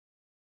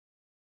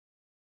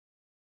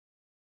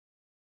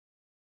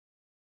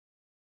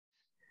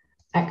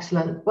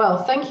Excellent.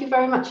 Well, thank you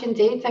very much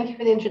indeed. Thank you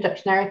for the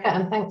introduction, Erica,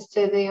 and thanks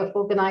to the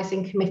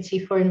organising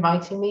committee for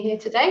inviting me here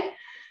today.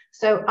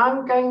 So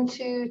I'm going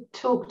to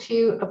talk to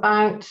you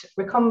about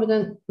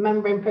recombinant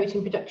membrane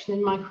protein production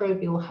in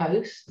microbial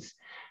hosts.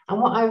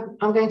 And what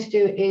I'm going to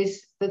do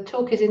is, the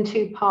talk is in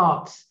two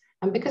parts.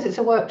 And because it's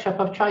a workshop,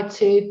 I've tried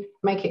to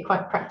make it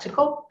quite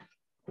practical.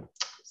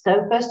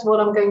 So first of all,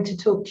 I'm going to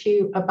talk to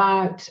you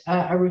about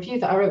a review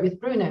that I wrote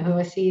with Bruno, who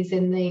I see is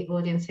in the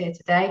audience here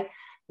today,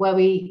 where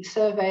we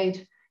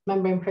surveyed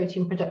membrane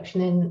protein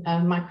production in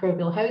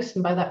microbial hosts,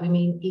 and by that we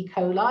mean E.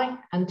 coli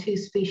and two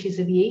species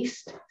of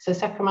yeast, so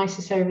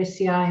Saccharomyces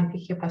cerevisiae and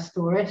Pichia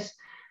pastoris.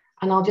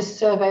 And I'll just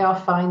survey our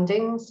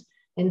findings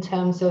in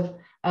terms of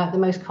the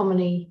most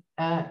commonly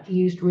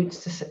used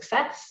routes to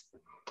success.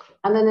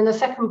 And then in the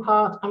second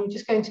part, I'm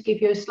just going to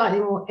give you a slightly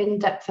more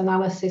in-depth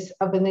analysis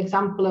of an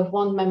example of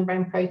one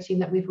membrane protein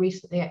that we've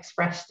recently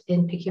expressed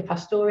in Pichia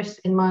pastoris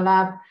in my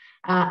lab,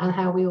 and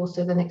how we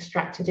also then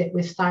extracted it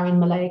with styrene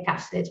maleic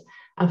acid.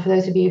 And for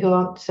those of you who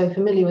aren't so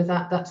familiar with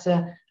that, that's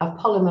a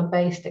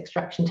polymer-based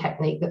extraction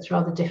technique that's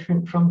rather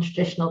different from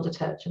traditional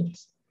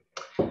detergents.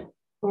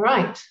 All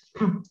right,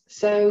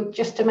 so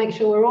just to make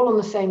sure we're all on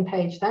the same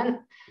page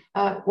then,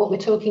 what we're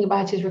talking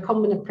about is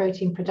recombinant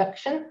protein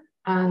production.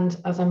 And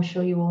as I'm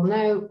sure you all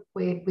know,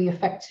 we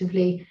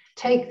effectively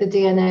take the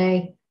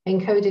DNA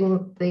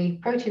encoding the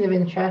protein of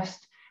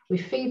interest, we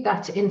feed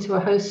that into a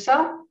host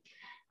cell,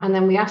 and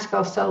then we ask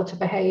our cell to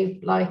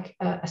behave like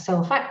a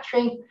cell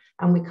factory,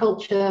 and we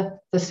culture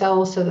the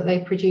cells so that they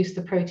produce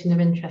the protein of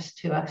interest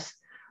to us.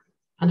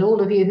 And all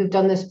of you who've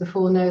done this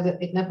before know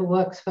that it never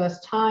works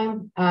first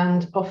time,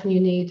 and often you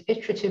need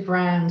iterative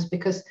rounds,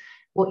 because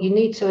what you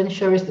need to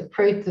ensure is that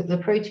the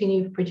protein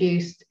you've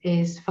produced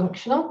is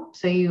functional.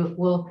 So you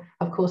will,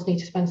 of course, need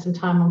to spend some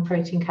time on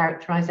protein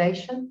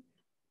characterization.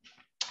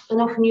 And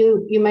often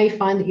you may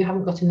find that you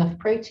haven't got enough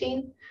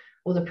protein,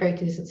 or the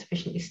protein isn't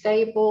sufficiently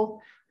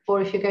stable,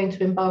 or if you're going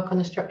to embark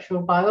on a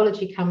structural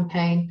biology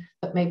campaign,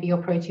 that maybe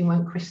your protein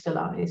won't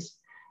crystallize.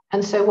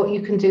 And so what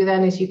you can do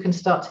then is you can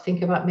start to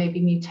think about maybe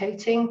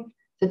mutating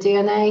the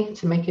DNA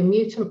to make a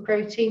mutant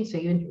protein. So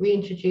you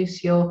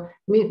reintroduce your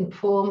mutant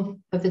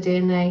form of the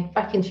DNA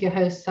back into your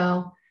host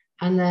cell,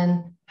 and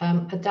then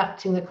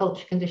adapting the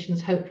culture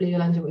conditions, hopefully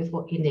you'll end up with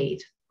what you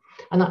need.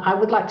 And I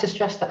would like to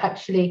stress that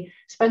actually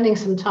spending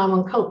some time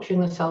on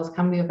culturing the cells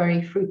can be a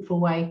very fruitful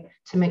way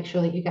to make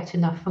sure that you get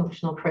enough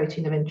functional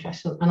protein of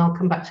interest. And I'll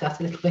come back to that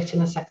a little bit in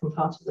the second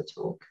part of the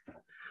talk.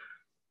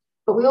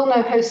 But we all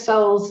know host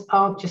cells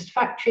aren't just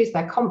factories,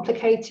 they're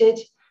complicated.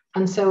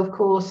 And so, of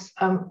course,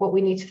 what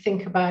we need to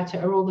think about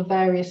are all the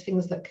various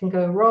things that can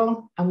go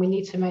wrong. And we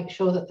need to make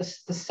sure that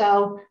the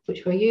cell,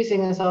 which we're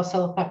using as our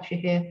cell factory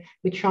here,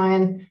 we try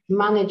and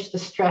manage the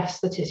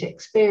stress that it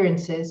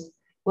experiences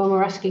when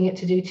we're asking it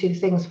to do two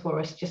things for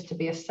us, just to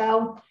be a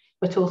cell,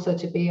 but also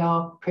to be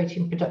our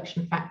protein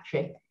production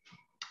factory.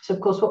 So,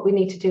 of course, what we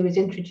need to do is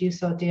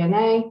introduce our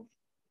DNA.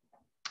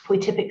 We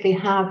typically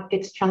have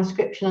its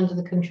transcription under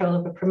the control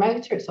of a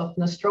promoter. It's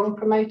often a strong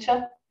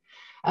promoter.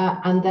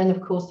 And then,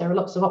 of course, there are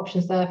lots of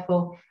options there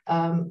for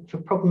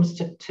problems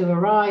to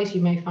arise.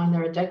 You may find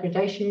there are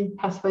degradation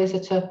pathways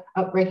that are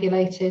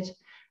upregulated.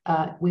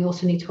 We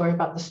also need to worry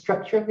about the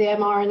structure of the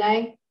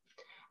mRNA.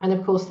 And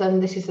of course,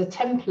 then this is a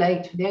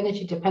template for the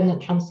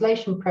energy-dependent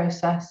translation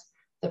process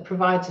that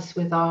provides us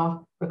with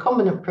our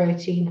recombinant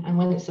protein. And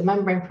when it's a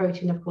membrane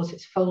protein, of course,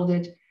 it's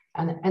folded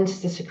and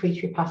enters the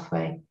secretory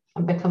pathway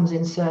and becomes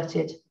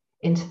inserted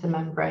into the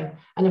membrane.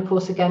 And of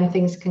course, again,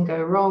 things can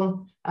go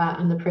wrong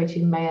and the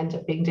protein may end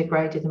up being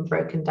degraded and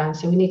broken down.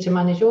 So we need to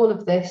manage all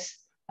of this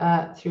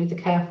through the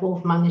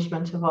careful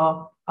management of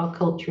our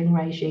culturing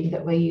regime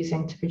that we're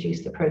using to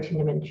produce the protein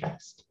of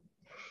interest.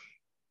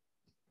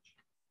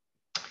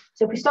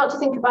 So if we start to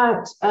think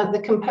about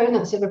the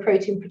components of a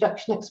protein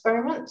production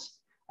experiment,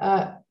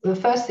 the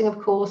first thing, of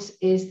course,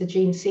 is the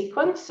gene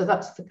sequence. So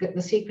that's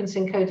the sequence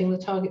encoding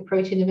the target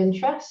protein of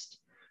interest.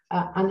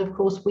 And of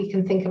course, we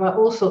can think about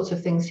all sorts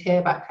of things here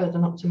about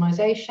codon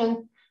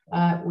optimization.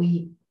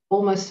 We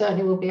almost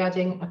certainly will be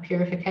adding a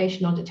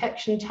purification or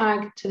detection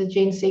tag to the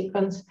gene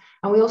sequence.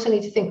 And we also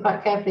need to think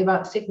quite carefully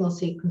about signal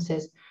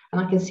sequences.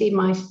 And I can see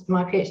my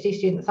PhD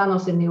student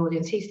Thanos in the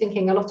audience. He's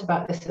thinking a lot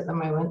about this at the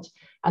moment.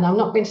 And I'm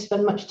not going to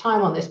spend much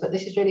time on this, but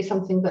this is really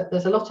something that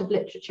there's a lot of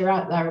literature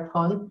out there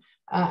upon.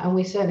 And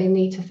we certainly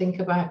need to think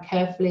about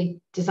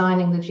carefully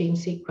designing the gene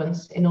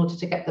sequence in order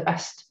to get the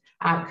best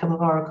outcome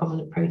of our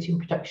recombinant protein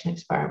production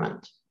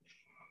experiment.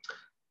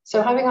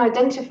 So having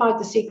identified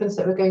the sequence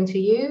that we're going to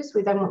use,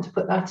 we then want to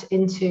put that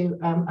into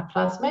a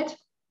plasmid.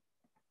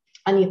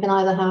 And you can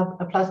either have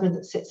a plasmid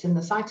that sits in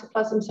the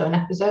cytoplasm, so an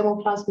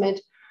episomal plasmid,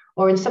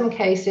 or in some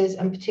cases,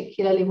 and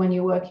particularly when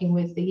you're working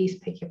with the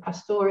yeast Pichia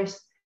pastoris,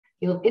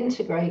 you'll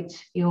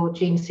integrate your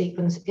gene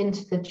sequence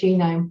into the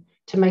genome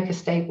to make a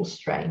stable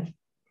strain.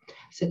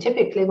 So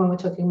typically when we're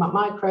talking about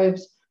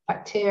microbes,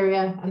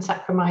 bacteria and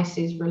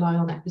Saccharomyces rely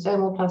on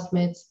episomal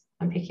plasmids,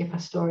 and Pichia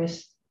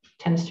pastoris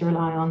tends to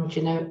rely on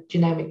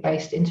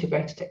genomic-based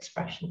integrated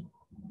expression.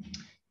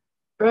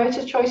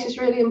 Promoter choice is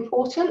really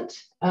important,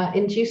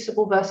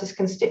 inducible versus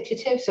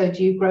constitutive. So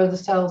do you grow the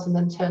cells and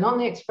then turn on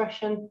the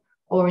expression,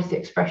 or is the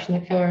expression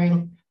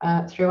occurring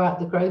throughout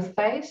the growth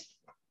phase?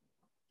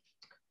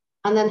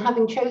 And then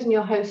having chosen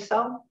your host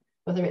cell,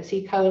 whether it's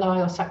E. coli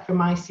or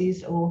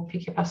Saccharomyces or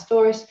Pichia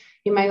pastoris,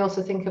 you may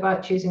also think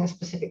about choosing a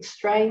specific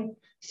strain.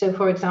 So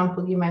for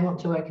example, you may want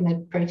to work in a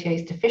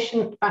protease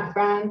deficient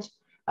background,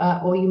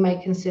 or you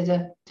may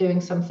consider doing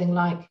something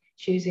like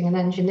choosing an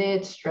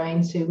engineered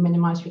strain to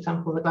minimize, for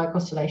example, the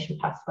glycosylation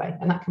pathway,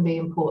 and that can be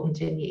important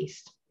in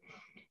yeast.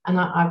 And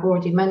I've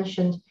already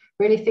mentioned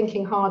really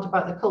thinking hard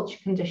about the culture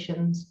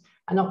conditions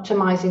and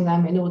optimizing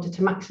them in order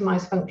to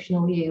maximize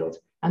functional yield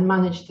and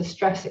manage the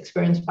stress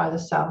experienced by the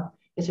cell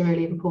is a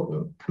really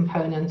important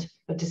component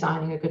of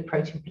designing a good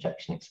protein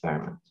production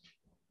experiment.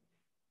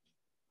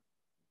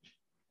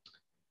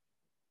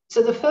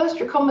 So the first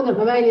recombinant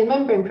mammalian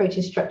membrane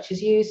protein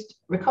structures used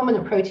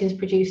recombinant proteins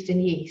produced in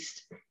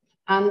yeast.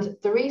 And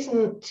the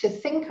reason to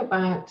think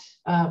about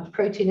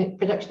protein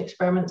production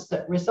experiments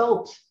that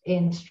result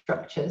in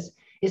structures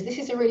is this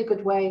is a really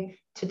good way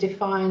to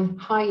define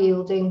high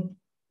yielding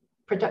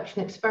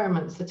production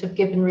experiments that have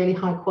given really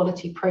high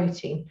quality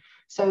protein.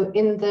 So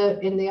in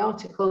the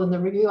article, in the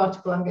review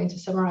article I'm going to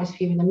summarize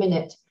for you in a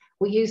minute,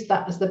 we use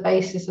that as the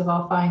basis of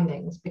our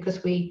findings,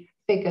 because we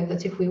figured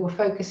that if we were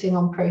focusing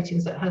on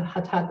proteins that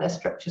had their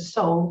structures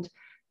solved,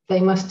 they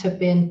must have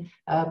been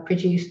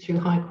produced through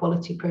high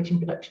quality protein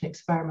production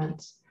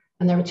experiments.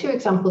 And there are two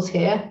examples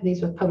here.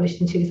 These were published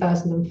in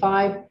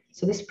 2005.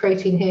 So this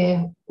protein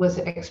here was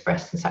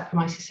expressed in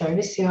Saccharomyces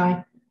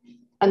cerevisiae,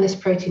 and this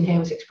protein here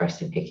was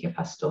expressed in Pichia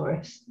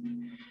pastoris.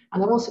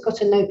 And I've also got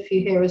a note for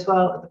you here as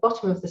well at the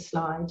bottom of the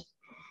slide.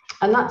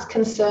 And that's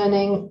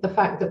concerning the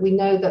fact that we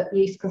know that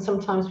yeast can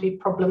sometimes be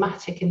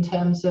problematic in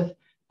terms of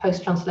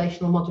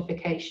post-translational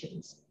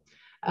modifications.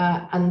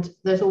 And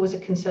there's always a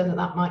concern that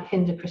that might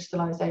hinder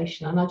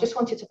crystallization. And I just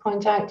wanted to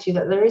point out to you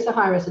that there is a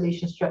high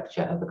resolution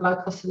structure of a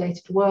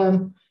glycosylated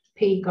worm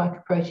P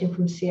glycoprotein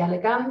from C.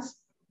 elegans,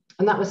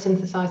 and that was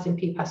synthesized in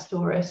P.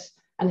 pastoris.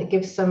 And it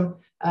gives some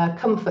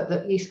comfort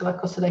that yeast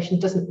glycosylation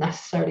doesn't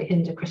necessarily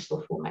hinder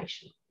crystal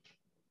formation.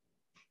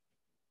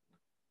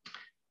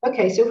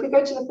 Okay, so if we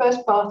go to the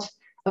first part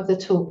of the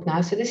talk now,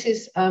 so this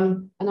is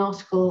an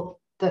article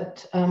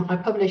that I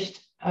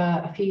published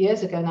a few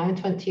years ago now in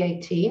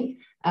 2018,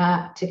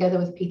 together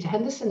with Peter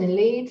Henderson in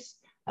Leeds,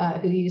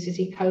 who uses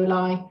E.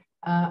 coli,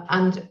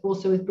 and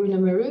also with Bruno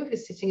Maroux,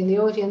 who's sitting in the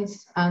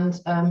audience and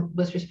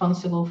was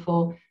responsible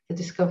for the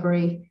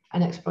discovery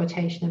and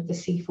exploitation of the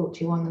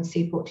C41 and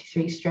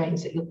C43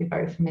 strains that you'll be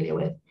very familiar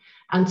with.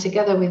 And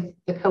together with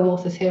the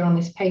co-authors here on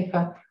this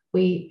paper,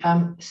 we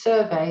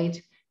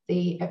surveyed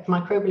the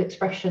microbial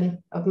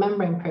expression of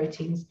membrane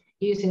proteins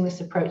using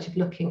this approach of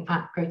looking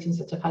at proteins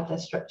that have had their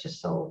structures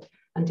solved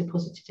and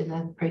deposited in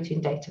the protein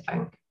data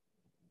bank.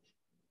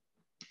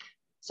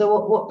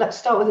 So let's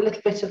start with a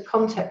little bit of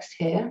context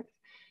here.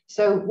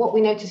 So what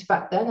we noticed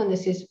back then, and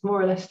this is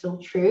more or less still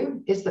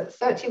true, is that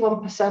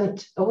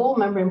 31% of all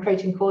membrane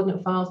protein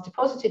coordinate files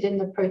deposited in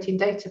the protein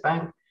data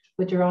bank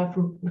were derived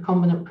from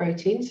recombinant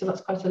proteins. So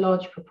that's quite a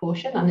large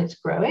proportion, and it's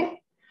growing.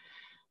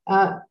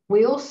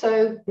 We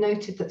also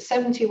noted that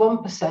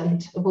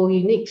 71% of all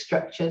unique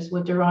structures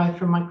were derived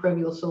from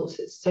microbial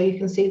sources. So you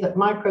can see that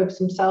microbes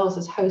themselves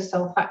as host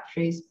cell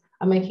factories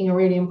are making a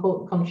really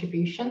important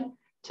contribution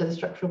to the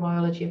structural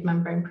biology of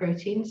membrane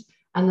proteins,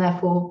 and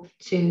therefore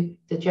to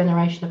the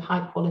generation of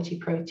high quality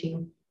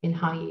protein in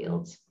high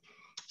yields.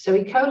 So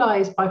E.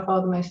 coli is by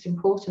far the most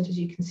important, as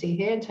you can see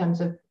here, in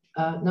terms of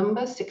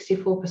numbers,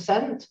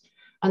 64%,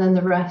 and then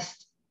the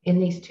rest in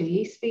these two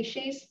yeast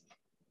species.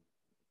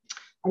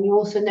 And you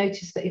also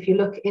notice that if you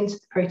look into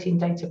the protein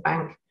data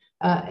bank,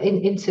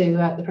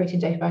 the protein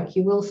data bank,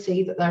 you will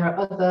see that there are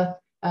other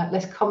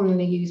less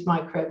commonly used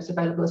microbes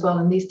available as well,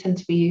 and these tend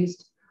to be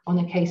used on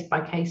a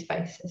case-by-case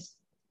basis.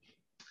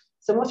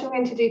 So what I'm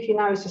going to do for you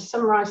now is just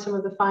summarize some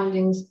of the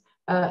findings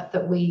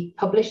that we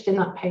published in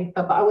that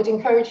paper, but I would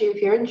encourage you,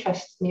 if you're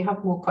interested and you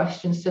have more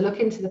questions, to look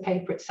into the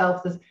paper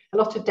itself. There's a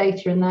lot of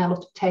data in there, a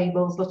lot of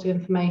tables, a lot of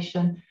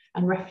information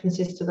and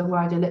references to the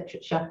wider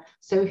literature.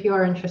 So if you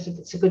are interested,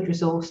 it's a good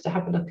resource to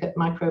have a look at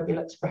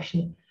microbial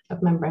expression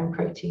of membrane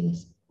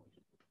proteins.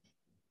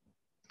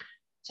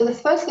 So the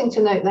first thing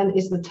to note then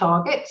is the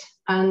target,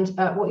 and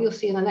what you'll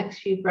see in the next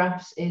few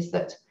graphs is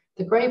that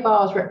the grey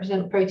bars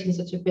represent proteins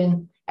that have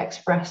been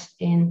expressed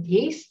in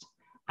yeast,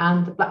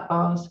 and the black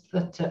bars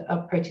that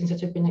are proteins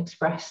that have been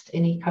expressed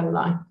in E.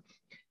 coli.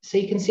 So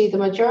you can see the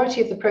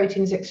majority of the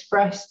proteins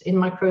expressed in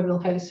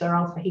microbial hosts are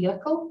alpha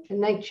helical in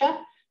nature,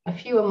 a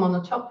few are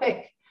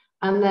monotopic,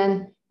 and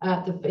then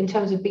in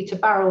terms of beta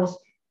barrels,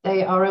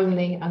 they are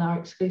only and are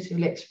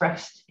exclusively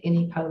expressed in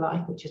E.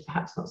 coli, which is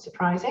perhaps not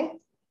surprising.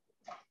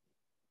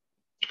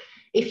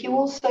 If you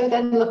also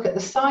then look at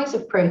the size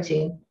of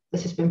protein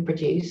that has been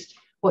produced,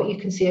 what you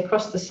can see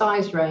across the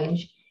size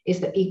range is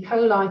that E.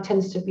 coli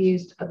tends to be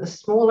used at the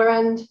smaller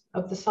end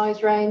of the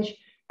size range,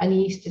 and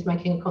yeast is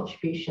making a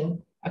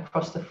contribution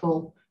across the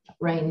full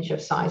range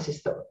of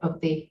sizes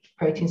of the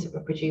proteins that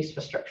were produced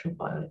for structural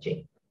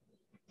biology.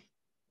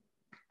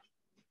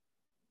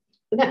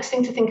 The next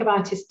thing to think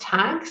about is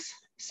tags.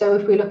 So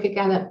if we look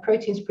again at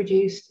proteins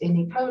produced in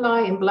E.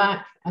 coli in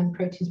black and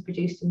proteins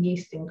produced in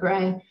yeast in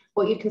grey,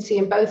 what you can see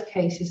in both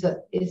cases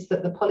is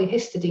that the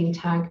polyhistidine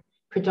tag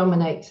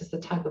predominates as the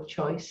tag of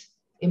choice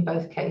in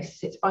both cases.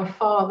 It's by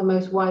far the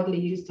most widely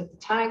used of the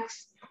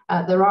tags.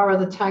 There are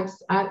other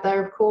tags out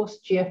there, of course,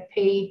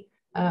 GFP,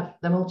 the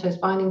maltose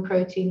binding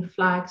protein,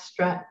 FLAG,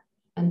 STREP,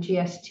 and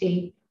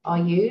GST are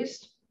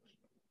used.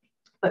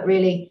 But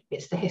really,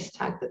 it's the hist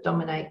tag that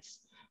dominates.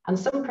 And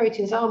some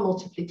proteins are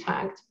multiply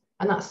tagged,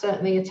 and that's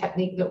certainly a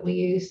technique that we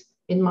use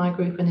in my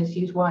group and is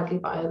used widely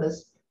by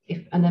others.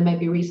 And there may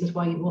be reasons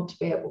why you want to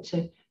be able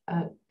to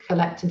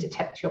collect and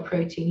detect your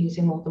protein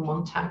using more than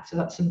one tag. So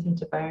that's something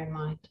to bear in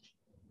mind.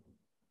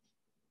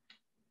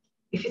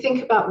 If you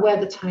think about where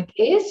the tag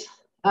is,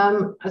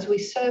 as we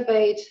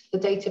surveyed the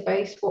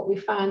database, what we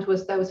found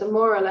was there was a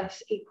more or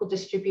less equal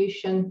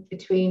distribution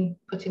between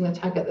putting the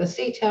tag at the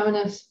C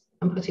terminus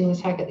and putting the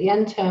tag at the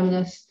N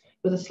terminus,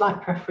 with a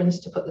slight preference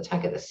to put the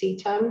tag at the C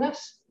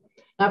terminus.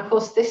 Now, of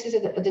course, this is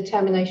a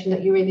determination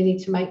that you really need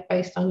to make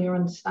based on your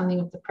understanding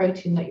of the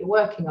protein that you're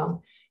working on,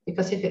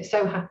 because if it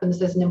so happens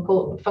there's an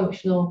important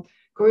functional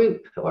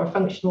group or a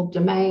functional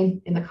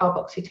domain in the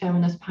carboxy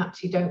terminus,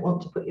 perhaps you don't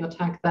want to put your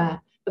tag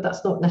there, but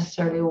that's not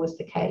necessarily always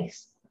the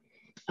case.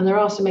 And there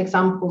are some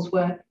examples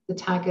where the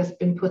tag has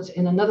been put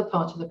in another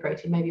part of the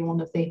protein, maybe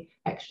one of the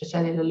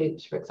extracellular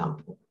loops, for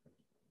example.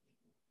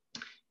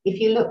 If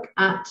you look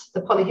at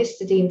the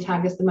polyhistidine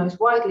tag as the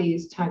most widely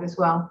used tag as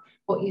well,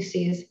 what you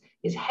see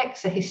is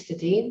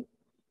hexahistidine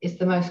is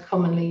the most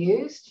commonly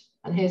used.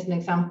 And here's an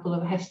example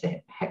of a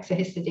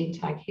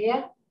hexahistidine tag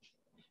here.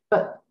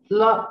 But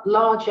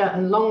larger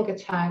and longer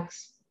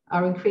tags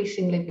are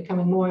increasingly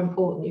becoming more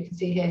important. You can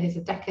see here's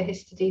a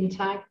decahistidine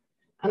tag.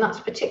 And that's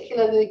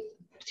particularly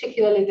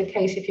the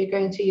case if you're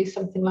going to use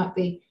something like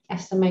the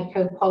SMA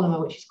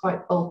copolymer, which is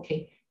quite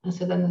bulky. And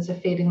so then there's a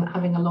feeling that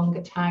having a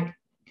longer tag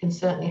can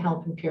certainly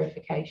help in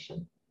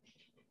purification.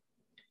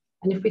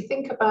 And if we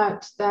think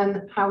about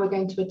then how we're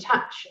going to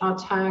attach our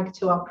tag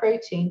to our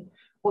protein,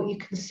 what you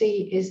can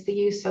see is the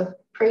use of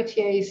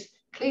protease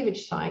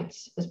cleavage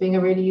sites as being a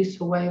really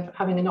useful way of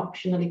having an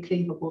optionally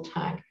cleavable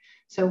tag.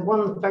 So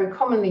one very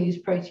commonly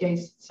used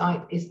protease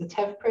site is the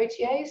TEV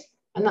protease,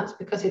 and that's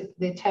because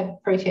the TEV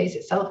protease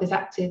itself is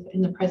active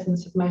in the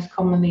presence of most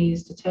commonly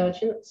used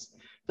detergents,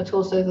 but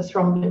also the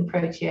thrombin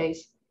protease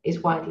is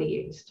widely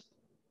used.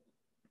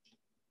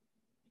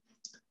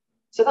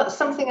 So that's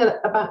something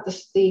about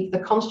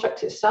the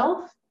construct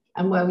itself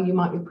and where you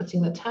might be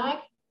putting the tag.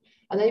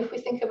 And then if we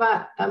think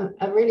about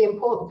a really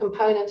important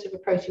component of a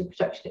protein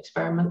production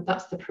experiment,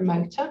 that's the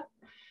promoter.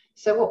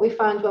 So what we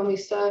found when we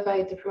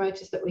surveyed the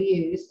promoters that we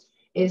used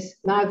is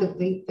now that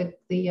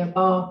the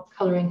bar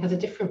colouring has a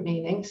different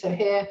meaning. So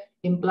here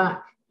in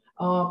black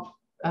are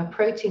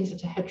proteins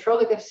that are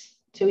heterologous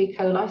to E.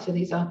 coli. So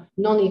these are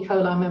non-E.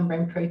 coli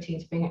membrane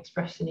proteins being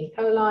expressed in E.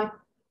 coli.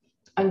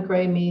 And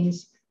grey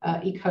means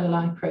E.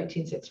 coli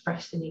proteins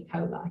expressed in E.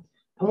 coli.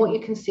 And what you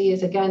can see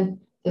is, again,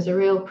 there's a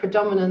real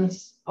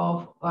predominance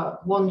of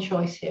one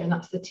choice here, and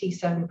that's the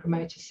T7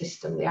 promoter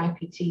system, the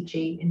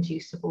IPTG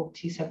inducible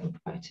T7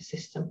 promoter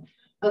system.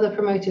 Other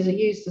promoters are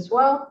used as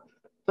well,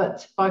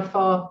 but by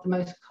far the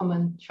most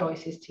common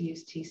choice is to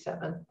use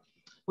T7.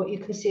 What you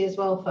can see as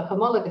well for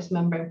homologous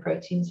membrane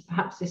proteins,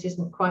 perhaps this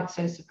isn't quite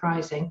so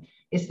surprising,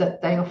 is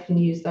that they often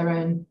use their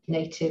own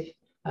native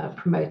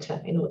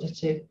promoter in order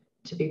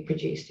to be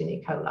produced in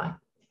E. coli.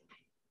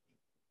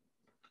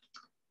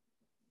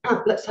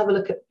 Let's have a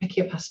look at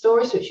Pichia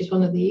pastoris, which is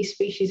one of the yeast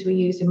species we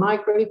use in my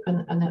group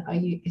and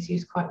is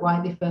used quite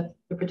widely for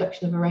the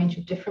production of a range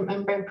of different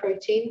membrane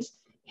proteins.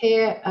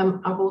 Here,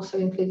 I've also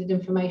included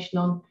information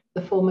on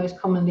the 4 most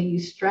commonly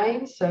used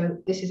strains. So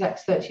this is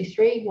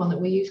X33, one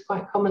that we use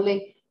quite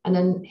commonly. And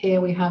then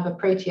here we have a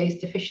protease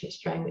deficient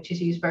strain, which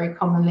is used very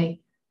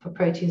commonly for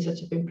proteins that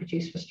have been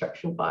produced for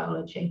structural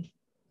biology.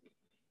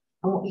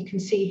 And what you can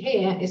see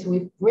here is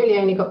we've really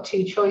only got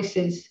 2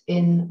 choices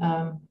in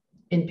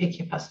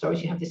Pichia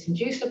pastoris. You have this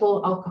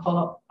inducible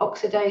alcohol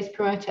oxidase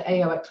promoter,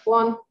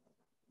 AOX1,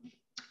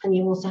 and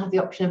you also have the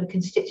option of a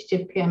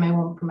constitutive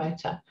PMO1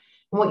 promoter.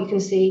 And what you can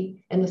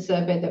see in the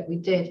survey that we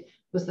did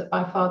was that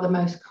by far the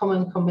most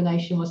common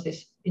combination was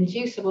this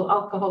inducible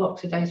alcohol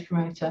oxidase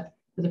promoter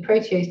with a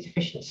protease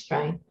deficient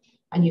strain.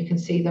 And you can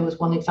see there was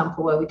one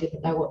example where we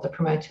didn't know what the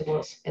promoter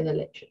was in the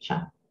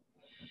literature.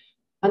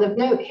 And of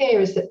note here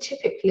is that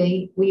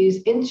typically we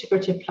use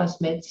integrative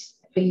plasmids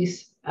for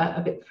use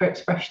for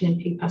expression in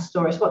P.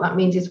 pastoris. What that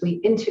means is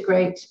we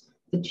integrate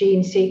the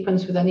gene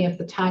sequence with any of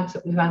the tags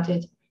that we've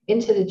added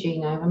into the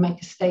genome and make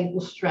a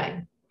stable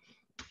strain.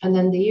 And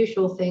then the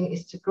usual thing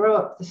is to grow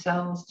up the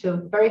cells to a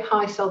very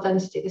high cell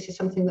density. This is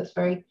something that's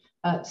very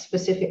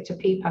specific to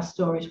P.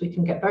 pastoris. We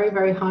can get very,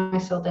 very high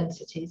cell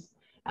densities.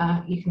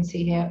 You can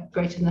see here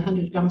greater than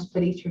 100 grams per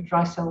litre of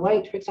dry cell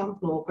weight, for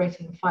example, or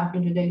greater than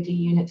 500 OD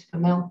units per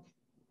mil.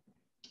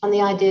 And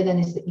the idea then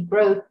is that you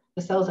grow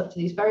the cells up to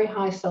these very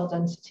high cell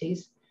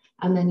densities,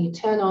 and then you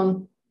turn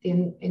on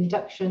the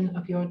induction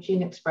of your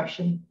gene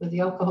expression with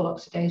the alcohol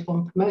oxidase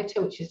 1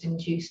 promoter, which is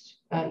induced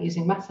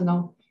using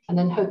methanol. And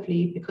then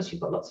hopefully, because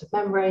you've got lots of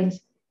membranes,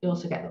 you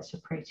also get lots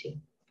of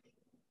protein.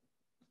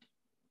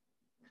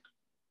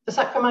 For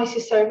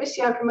Saccharomyces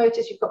cerevisiae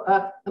promoters, you've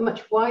got a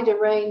much wider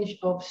range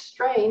of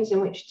strains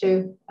in which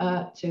to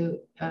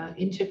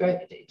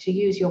integrate, to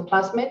use your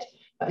plasmid.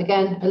 But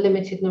again, a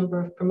limited number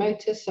of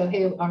promoters. So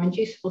here our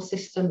inducible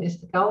system is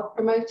the GAL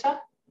promoter,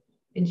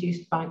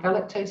 induced by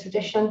galactose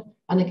addition.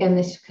 And again,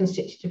 this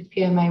constitutive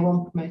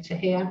PMA1 promoter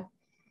here.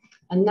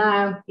 And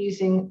now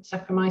using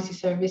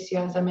Saccharomyces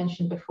cerevisiae, as I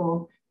mentioned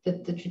before,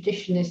 the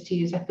tradition is to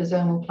use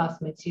episomal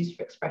plasmids used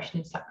for expression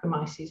in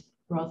Saccharomyces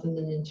rather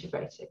than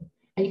integrating.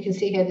 And you can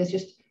see here, there's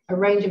just a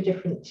range of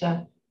different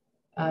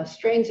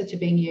strains that are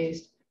being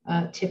used,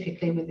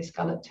 typically with this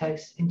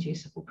galactose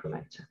inducible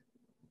promoter.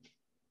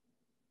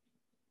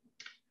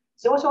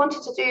 So what I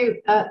wanted to do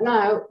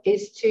now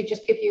is to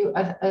just give you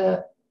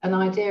an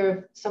idea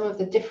of some of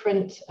the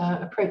different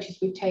approaches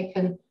we've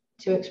taken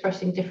to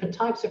expressing different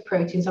types of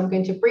proteins. I'm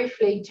going to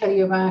briefly tell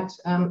you about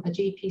a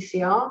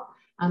GPCR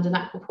and an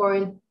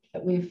aquaporin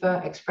that we've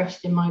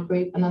expressed in my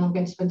group, and then I'm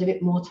going to spend a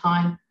bit more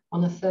time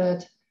on a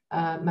third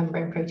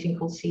membrane protein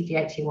called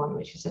CD81,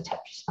 which is a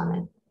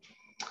tetraspanin.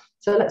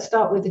 So let's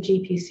start with the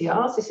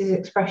GPCRs. This is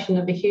expression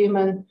of a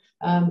human,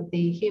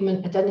 the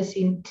human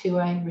adenosine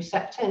 2A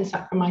receptor in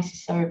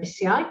Saccharomyces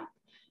cerevisiae.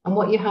 And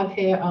what you have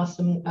here are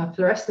some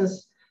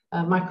fluorescence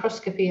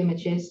microscopy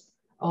images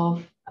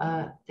of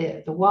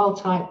the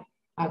wild type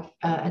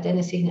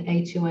adenosine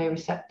A2A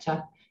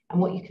receptor. And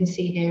what you can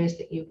see here is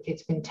that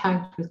it's been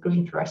tagged with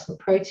green fluorescent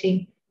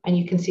protein, and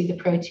you can see the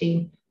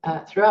protein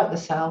throughout the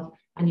cell,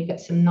 and you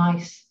get some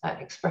nice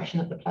expression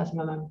at the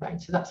plasma membrane.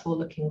 So that's all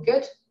looking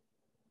good.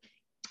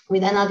 We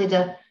then added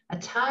a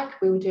tag.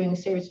 We were doing a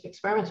series of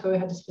experiments where we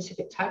had a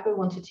specific tag we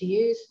wanted to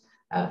use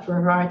for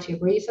a variety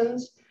of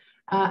reasons.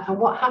 And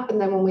what happened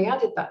then when we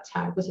added that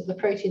tag was that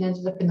the protein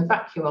ended up in the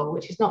vacuole,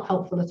 which is not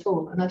helpful at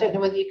all. And I don't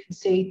know whether you can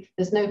see,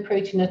 there's no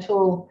protein at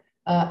all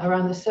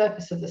around the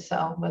surface of the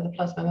cell where the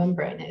plasma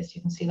membrane is.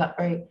 You can see that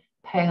very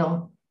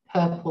pale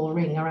purple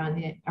ring around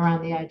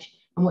the edge.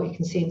 And what you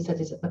can see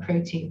instead is that the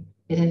protein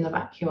is in the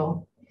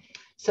vacuole.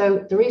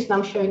 So the reason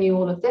I'm showing you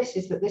all of this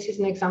is that this is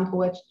an example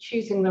where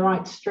choosing the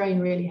right strain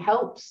really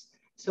helps.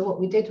 So what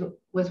we did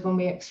was when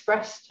we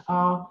expressed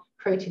our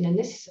protein in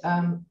this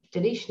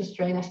deletion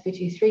strain,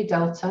 sp23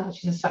 delta,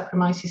 which is a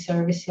Saccharomyces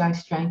cerevisiae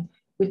strain,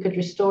 we could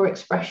restore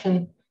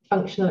expression,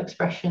 functional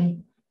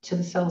expression to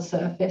the cell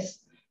surface.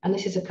 And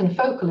this is a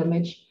confocal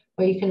image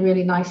where you can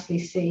really nicely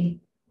see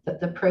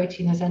that the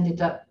protein has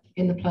ended up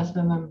in the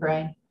plasma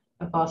membrane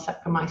of our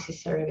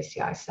Saccharomyces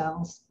cerevisiae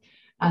cells.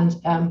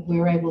 And we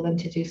were able then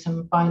to do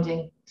some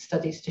binding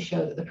studies to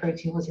show that the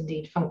protein was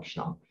indeed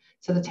functional.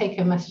 So the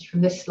take-home message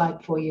from this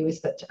slide for you is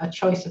that a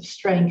choice of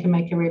strain can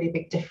make a really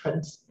big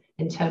difference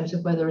in terms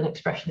of whether an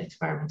expression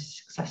experiment is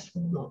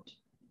successful or not.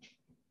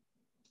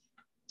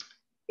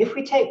 If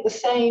we take the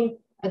same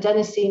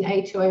adenosine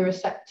A2A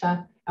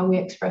receptor and we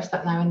express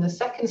that now in the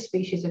second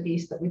species of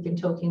yeast that we've been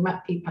talking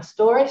about, P.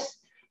 pastoris,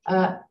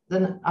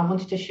 then I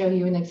wanted to show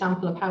you an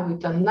example of how we've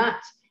done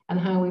that and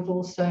how we've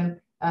also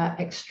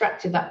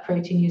extracted that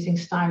protein using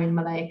styrene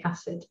maleic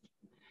acid.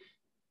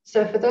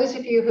 So for those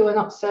of you who are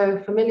not so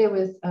familiar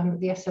with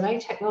the SMA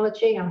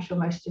technology, I'm sure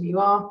most of you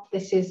are,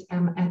 this is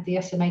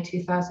the SMA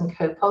 2000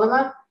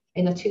 copolymer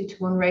in a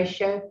 2:1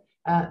 ratio,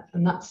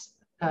 and that's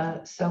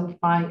sold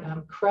by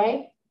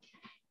Cray.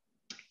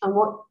 And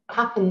what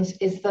happens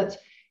is that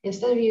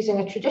instead of using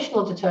a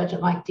traditional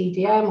detergent like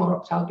DDM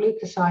or octyl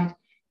glucoside,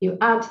 you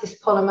add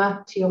this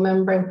polymer to your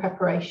membrane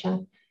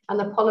preparation, and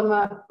the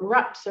polymer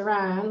wraps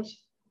around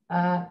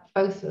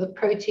both the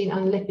protein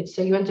and lipids.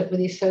 So you end up with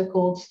these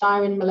so-called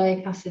styrene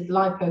maleic acid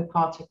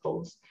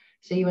lipoparticles.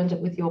 So you end up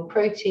with your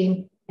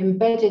protein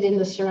embedded in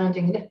the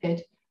surrounding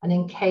lipid and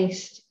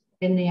encased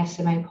in the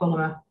SMA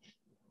polymer.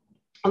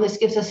 And this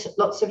gives us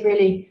lots of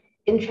really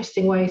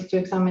interesting ways to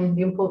examine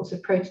the importance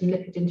of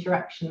protein-lipid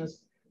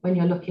interactions when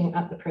you're looking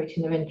at the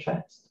protein of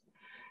interest.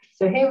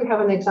 So here we have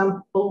an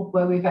example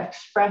where we've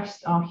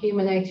expressed our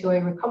human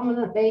A2A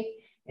recombinantly.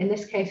 In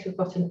this case, we've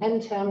got an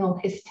N-terminal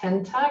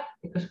His10 tag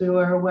because we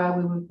were aware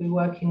we would be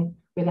working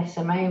with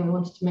SMA and we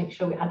wanted to make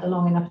sure we had a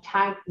long enough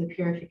tag for the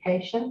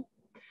purification.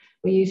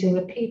 We're using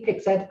the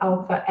PPIC-Z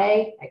alpha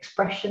A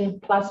expression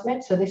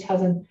plasmid. So this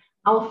has an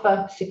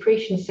alpha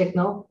secretion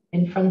signal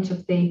in front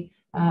of the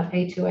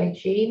A2A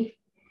gene.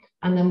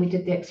 And then we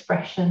did the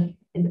expression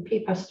in the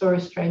P.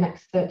 pastoris strain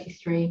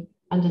X33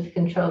 under the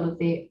control of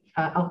the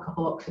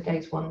alcohol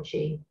oxidase 1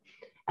 gene.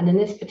 And in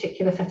this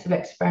particular set of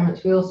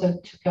experiments, we also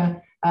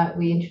took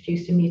we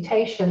introduced a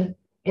mutation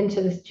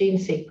into this gene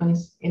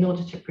sequence in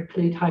order to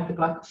preclude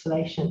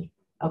hyperglycosylation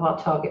of our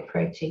target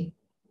protein.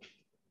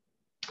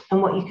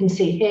 And what you can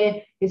see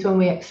here is when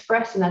we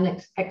express and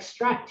then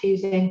extract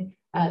using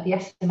the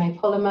SMA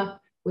polymer,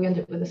 we end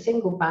up with a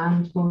single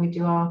band. When we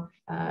do our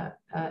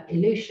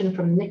elution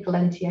from the nickel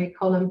NTA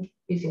column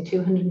using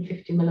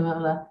 250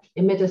 millimolar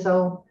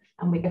imidazole,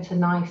 and we get a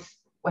nice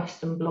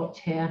Western blot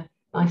here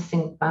nice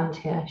zinc band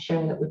here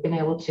showing that we've been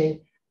able to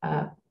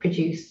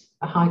produce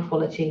a high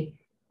quality,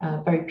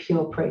 very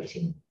pure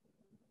protein.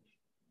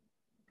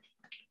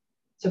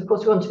 So of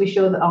course we want to be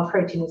sure that our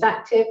protein is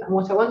active, and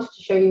what I wanted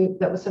to show you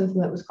that was something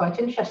that was quite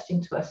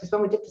interesting to us is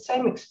when we did the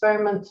same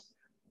experiment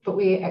but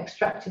we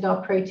extracted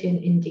our protein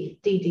in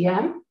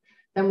DDM,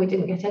 then we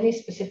didn't get any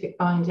specific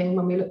binding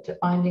when we looked at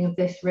binding of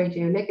this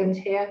radioligand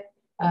here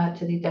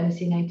to the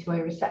adenosine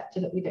A2A receptor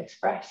that we'd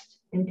expressed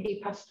in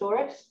P.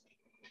 pastoris.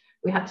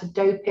 We had to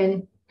dope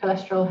in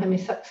cholesterol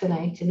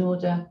hemisuccinate in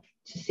order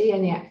to see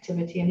any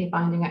activity, any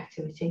binding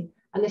activity.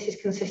 And this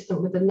is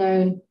consistent with the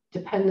known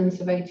dependence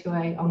of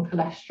A2A on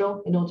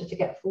cholesterol in order to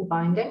get full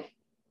binding.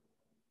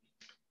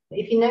 But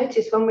if you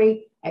notice, when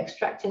we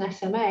extract in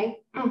SMA,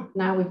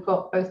 now we've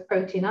got both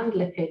protein and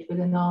lipid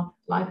within our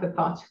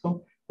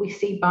lipoparticle, we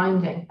see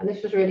binding. And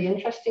this was really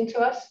interesting to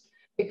us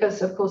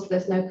because, of course,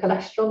 there's no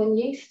cholesterol in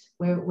yeast.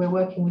 We're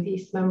working with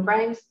yeast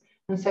membranes.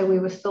 And so we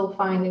were still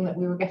finding that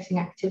we were getting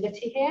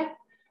activity here.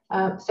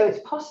 So it's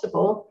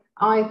possible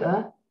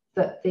either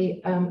that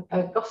the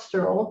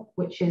ergosterol,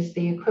 which is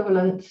the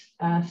equivalent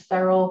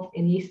sterol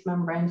in yeast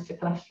membranes to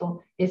cholesterol,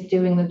 is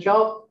doing the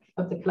job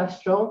of the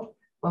cholesterol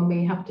when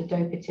we have to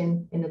dope it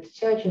in a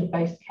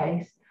detergent-based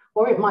case,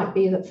 or it might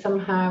be that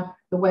somehow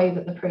the way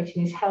that the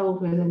protein is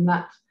held within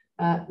that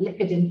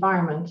lipid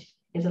environment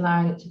is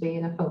allowing it to be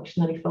in a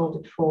functionally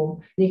folded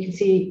form. And you can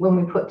see when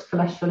we put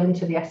cholesterol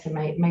into the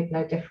SMA, it made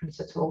no difference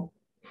at all.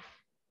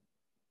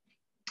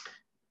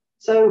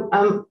 So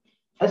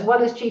as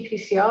well as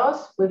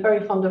GPCRs, we're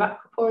very fond of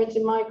aquaporins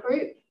in my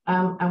group.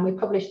 And we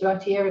published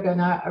about a year ago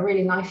now a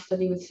really nice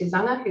study with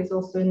Susanna, who's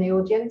also in the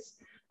audience.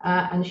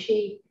 And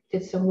she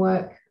did some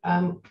work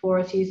for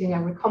us using a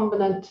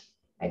recombinant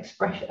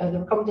expression, the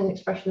recombinant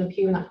expression of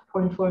human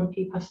aquaporin 4 and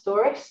P.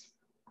 pastoris.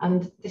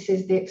 And this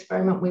is the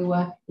experiment we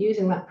were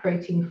using that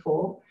protein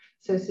for.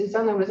 So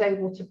Susanna was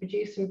able to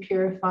produce and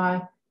purify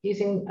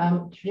using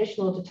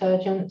traditional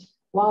detergent,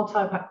 wild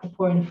type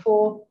aquaporin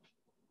 4.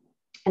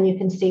 And you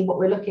can see what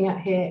we're looking at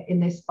here in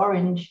this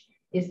orange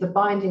is the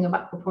binding of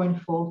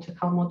aquaporin 4 to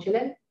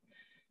calmodulin.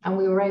 And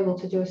we were able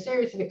to do a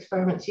series of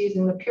experiments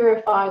using the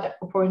purified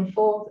aquaporin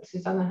 4 that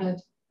Susanna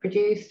had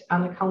produced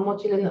and the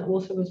calmodulin that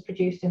also was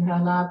produced in her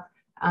lab,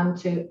 and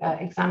to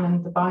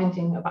examine the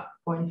binding of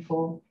aquaporin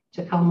 4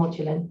 to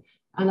calmodulin.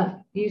 And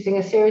using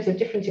a series of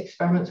different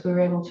experiments, we were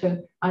able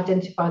to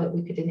identify that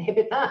we could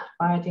inhibit that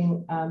by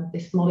adding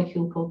this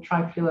molecule called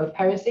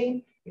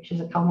trifluoperazine, which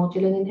is a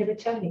calmodulin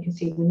inhibitor. You can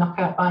see the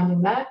knockout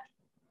binding there.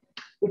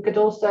 We could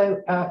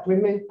also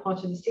remove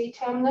part of the C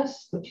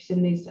terminus, which is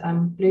in these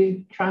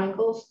blue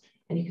triangles,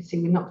 and you can see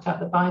we knocked out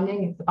the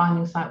binding if the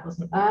binding site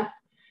wasn't there.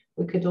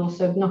 We could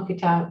also knock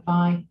it out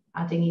by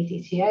adding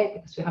EDTA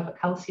because we have a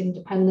calcium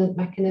dependent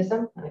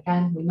mechanism, and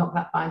again we knock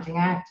that binding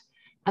out.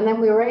 And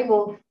then we were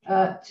able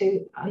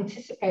to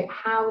anticipate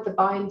how the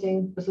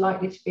binding was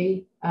likely to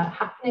be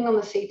happening on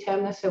the C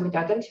terminus. So we'd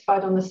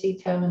identified on the C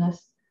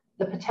terminus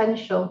the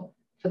potential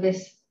for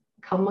this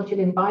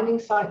calmodulin binding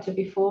site to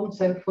be formed.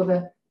 So for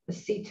the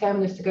C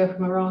terminus to go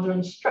from a rather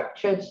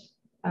unstructured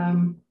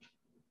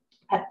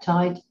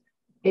peptide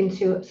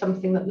into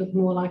something that looked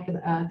more like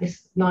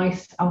this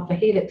nice alpha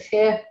helix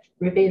here,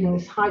 revealing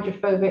this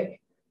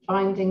hydrophobic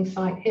binding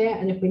site here.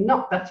 And if we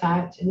knock that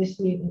out in this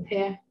mutant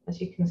here,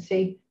 as you can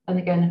see, then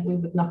again, we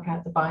would knock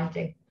out the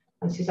binding.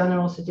 And Susanna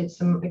also did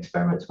some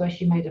experiments where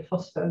she made a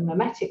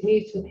phosphomimetic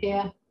mutant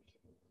here.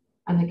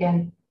 And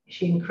again,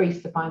 she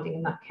increased the binding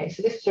in that case.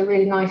 So this is a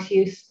really nice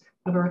use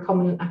of a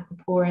recombinant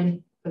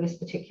aquaporin for this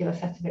particular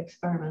set of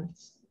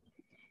experiments.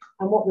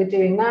 And what we're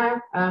doing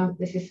now,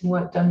 this is some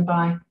work done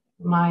by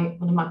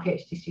one of my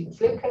PhD students,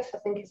 Lucas, I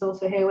think is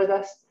also here with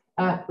us.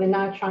 We're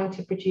now trying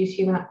to produce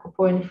human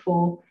aquaporin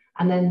 4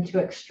 and then to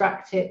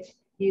extract it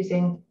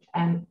using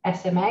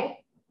SMA.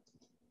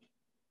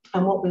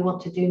 And what we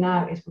want to do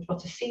now is we've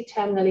got a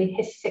C-terminally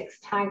His6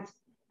 tagged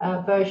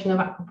version of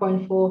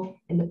aquaporin 4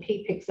 in the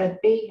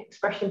PPIC-ZB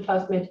expression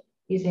plasmid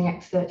using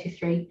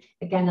X33,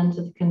 again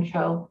under the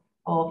control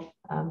of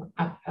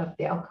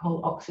the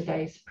alcohol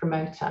oxidase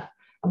promoter.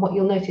 And what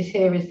you'll notice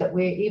here is that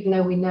even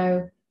though we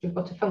know we've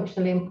got a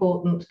functionally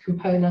important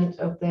component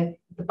of the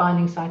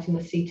binding site in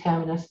the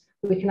C-terminus,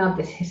 we can add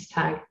this His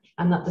tag,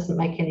 and that doesn't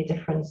make any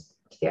difference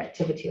to the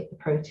activity of the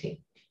protein.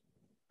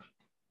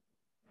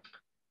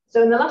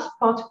 So in the last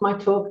part of my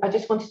talk, I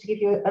just wanted to give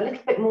you a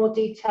little bit more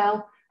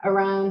detail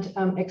around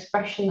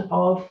expression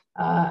of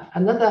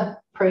another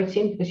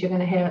protein, because you're going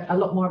to hear a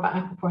lot more about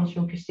aquaporins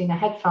from Christina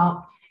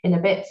Hedfart in a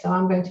bit. So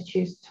I'm going to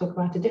choose to talk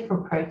about a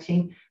different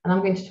protein, and I'm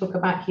going to talk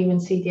about human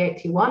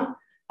CD81,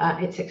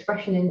 its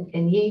expression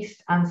in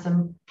yeast, and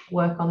some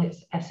work on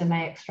its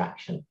SMA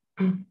extraction.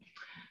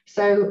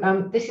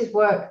 So this is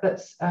work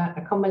that's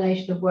a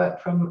combination of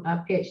work from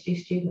a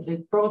PhD student,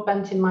 Luke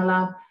Broadbent, in my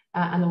lab,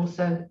 and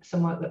also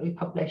some work that we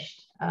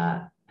published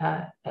at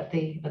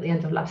the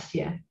end of last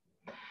year.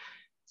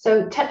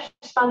 So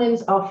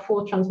tetraspanins are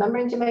 4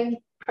 transmembrane domain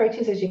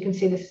proteins. As you can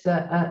see, this is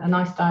a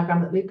nice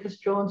diagram that Luke has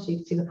drawn. So you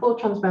can see the 4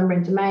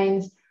 transmembrane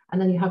domains, And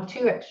then you have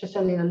two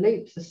extracellular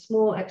loops, a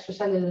small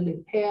extracellular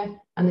loop here,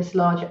 and this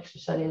large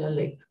extracellular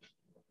loop.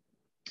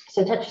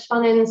 So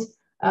tetrathalins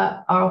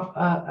are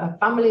a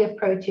family of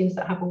proteins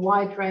that have a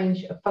wide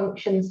range of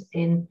functions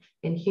in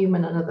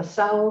human and other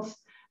cells.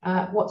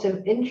 What's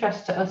of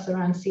interest to us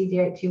around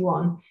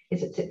CD81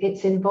 is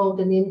it's involved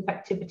in the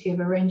infectivity of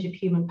a range of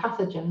human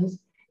pathogens,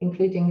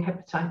 including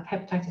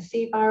hepatitis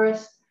C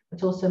virus,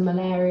 but also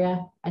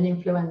malaria and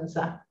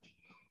influenza.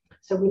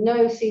 So we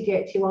know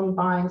CD81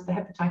 binds the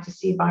hepatitis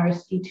C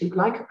virus E2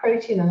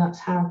 glycoprotein, and that's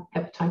how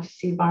hepatitis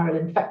C viral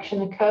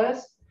infection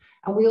occurs.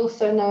 And we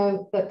also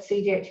know that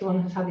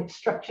CD81 has had its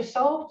structure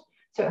solved.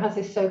 So it has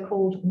this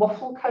so-called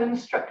waffle cone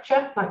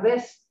structure like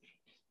this.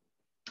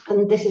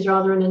 And this is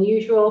rather an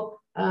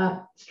unusual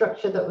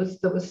structure that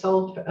was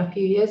solved a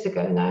few years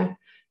ago now.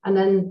 And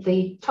then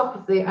the top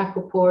of the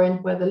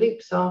aquaporin, where the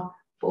loops are,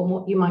 form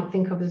what you might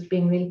think of as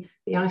being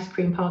the ice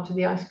cream part of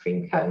the ice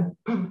cream cone.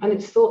 And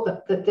it's thought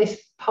that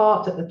this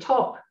part at the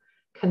top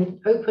can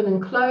open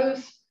and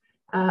close.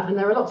 And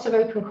there are lots of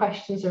open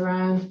questions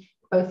around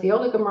both the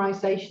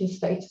oligomerization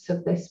status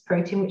of this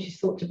protein, which is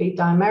thought to be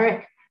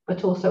dimeric,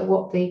 but also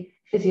what the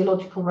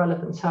physiological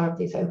relevance are of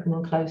these open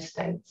and closed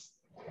states.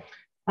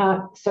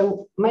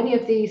 So many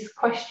of these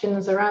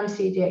questions around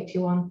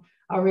CD81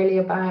 are really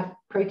about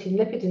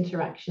protein-lipid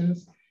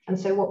interactions. And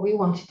so what we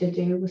wanted to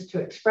do was to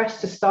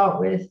express, to start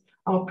with,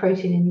 our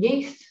protein in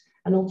yeast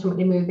and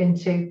ultimately move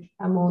into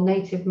more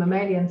native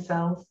mammalian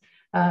cells,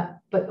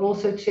 but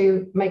also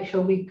to make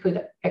sure we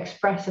could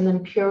express and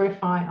then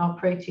purify our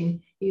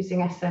protein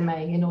using SMA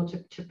in order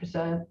to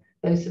preserve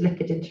those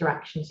lipid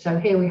interactions. So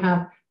here we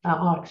have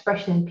our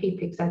expression in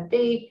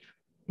PPXZD,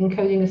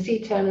 encoding a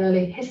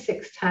C-terminally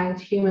His6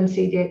 tagged human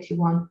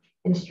CD81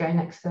 in strain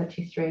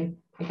X33,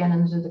 again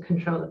under the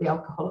control of the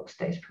alcohol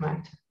oxidase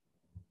promoter.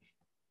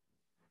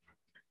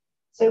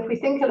 So if we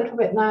think a little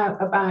bit now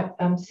about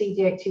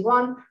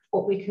CD81,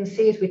 what we can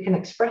see is we can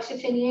express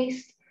it in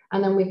yeast,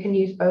 and then we can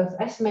use both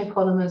SMA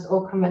polymers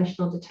or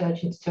conventional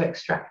detergents to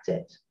extract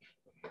it.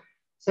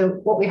 So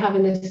what we have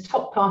in this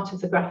top part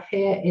of the graph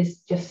here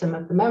is just some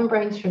of the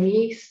membranes from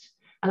yeast.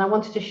 And I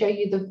wanted to show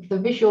you the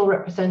visual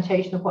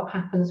representation of what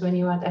happens when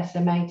you add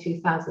SMA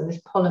 2000,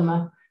 this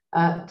polymer,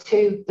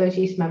 to those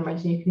yeast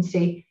membranes. And you can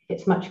see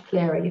it's much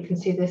clearer. You can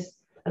see this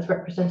as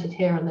represented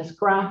here on this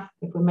graph.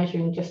 If we're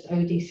measuring just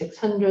OD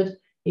 600,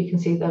 you can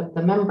see the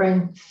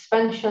membrane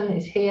suspension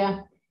is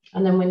here.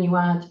 And then when you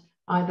add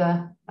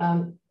either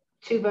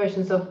two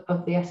versions of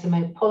the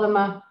SMA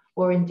polymer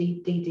or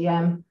indeed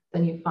DDM,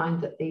 then you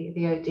find that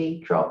the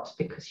OD drops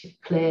because you've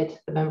cleared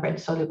the membrane,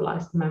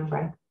 solubilized the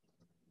membrane.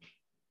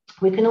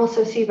 We can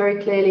also see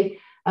very clearly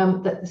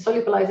that the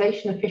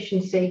solubilization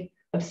efficiency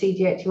of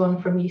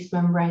CD81 from yeast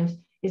membranes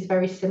is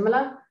very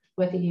similar,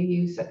 whether you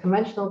use a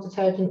conventional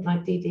detergent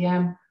like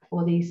DDM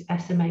or these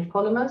SMA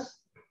polymers.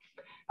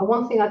 And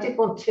one thing I did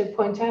want to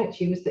point out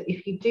to you is that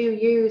if you do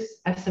use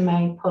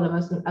SMA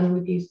polymers, and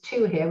we've used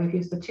two here, we've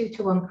used the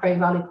 2:1 Cray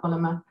Valley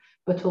polymer,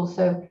 but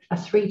also a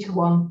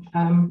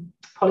 3:1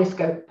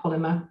 polyscope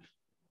polymer,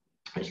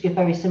 which give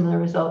very similar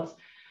results.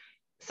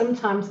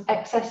 Sometimes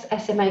excess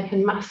SMA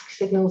can mask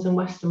signals in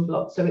Western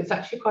blot. So it's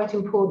actually quite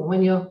important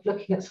when you're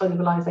looking at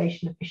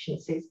solubilization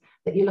efficiencies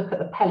that you look at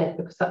the pellet,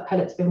 because that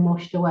pellet's been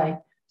washed away.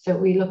 So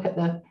we look at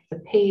the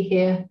P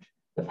here,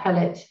 the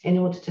pellet, in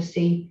order to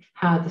see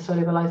how the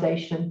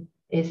solubilization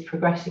is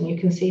progressing. You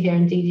can see here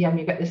in DDM,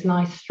 you get this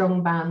nice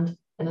strong band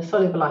in the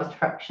solubilized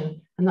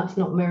fraction, and that's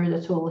not mirrored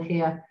at all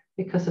here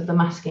because of the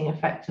masking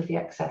effect of the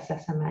excess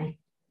SMA.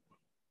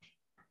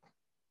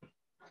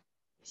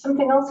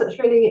 Something else that's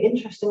really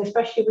interesting,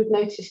 especially we've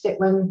noticed it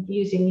when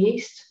using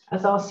yeast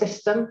as our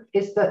system,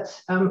 is that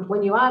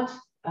when you add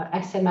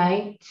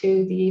SMA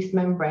to the yeast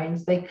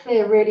membranes, they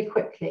clear really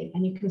quickly.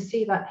 And you can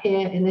see that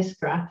here in this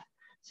graph.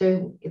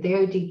 So the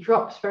OD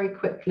drops very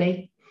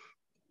quickly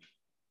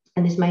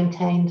and is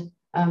maintained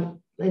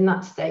in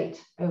that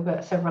state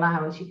over several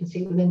hours. You can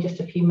see within just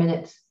a few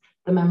minutes,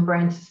 the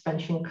membrane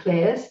suspension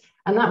clears.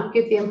 And that would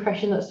give the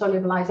impression that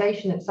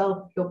solubilization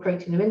itself, your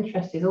protein of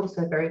interest, is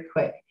also very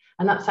quick.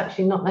 And that's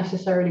actually not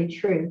necessarily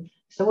true.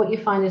 So what you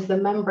find is the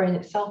membrane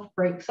itself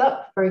breaks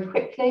up very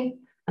quickly.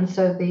 And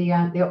so the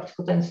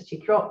optical density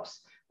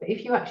drops. But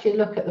if you actually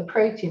look at the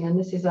protein, and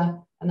this is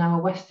now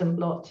a Western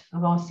blot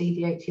of our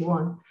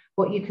CD81,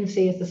 what you can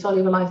see is the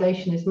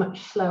solubilization is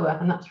much slower.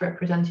 And that's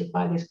represented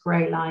by this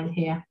gray line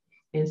here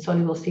in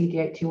soluble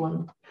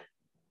CD81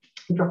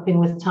 dropping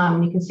with time.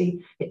 And you can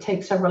see it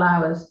takes several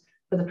hours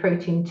for the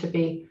protein to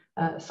be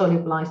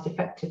solubilized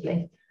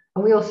effectively.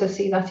 And we also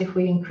see that if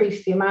we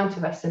increase the amount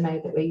of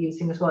SMA that we're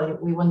using as well,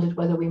 we wondered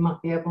whether we might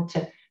be able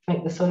to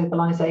make the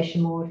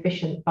solubilization more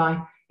efficient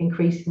by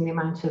increasing the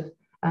amount of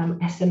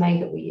SMA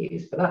that we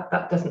use, but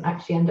that doesn't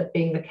actually end up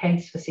being the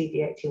case for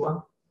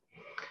CD81.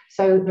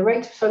 So the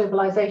rate of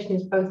solubilization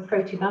is both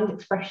protein and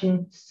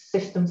expression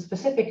system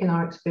specific in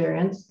our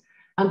experience.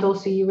 And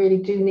also you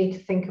really do need to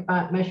think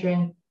about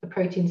measuring the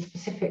protein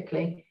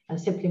specifically, and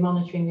simply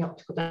monitoring the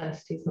optical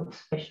density is not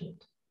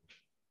sufficient.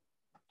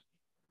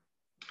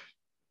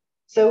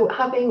 So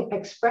having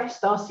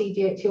expressed our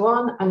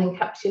CD81 and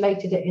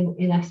encapsulated it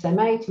in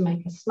SMA to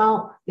make a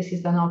smelt, this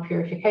is then our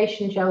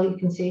purification gel. You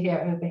can see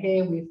here over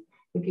here,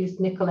 we've used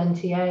nickel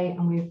NTA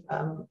and we've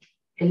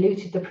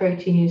eluted the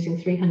protein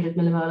using 300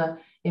 millimolar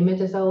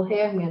imidazole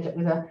here. And we end up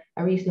with a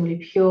reasonably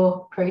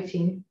pure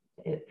protein,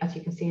 as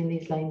you can see in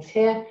these lanes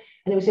here.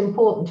 And it was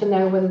important to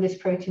know whether this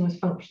protein was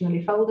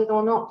functionally folded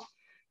or not.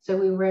 So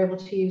we were able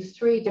to use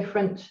 3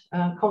 different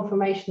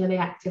conformationally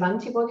active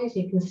antibodies.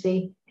 You can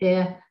see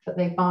here that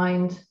they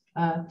bind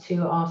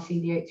to our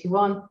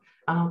CD81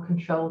 and our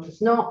control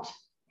does not.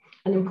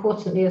 And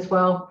importantly as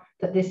well,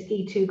 that this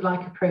E2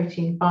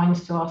 glycoprotein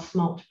binds to our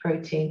smalt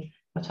protein,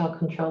 but our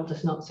control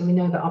does not. So we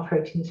know that our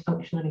protein is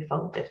functionally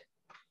folded.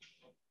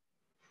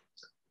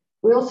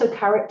 We also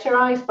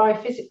characterize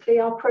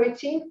biophysically our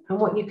protein. And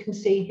what you can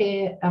see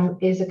here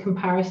is a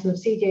comparison of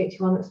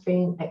CD81 that's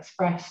being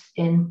expressed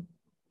in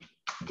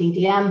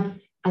DDM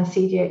and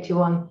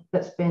CD81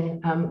 that's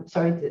been,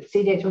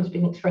 CD81 has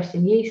been expressed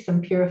in yeast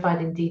and purified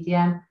in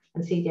DDM,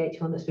 and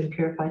CD81 that's been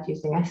purified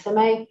using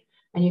SMA.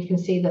 And you can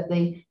see that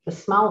the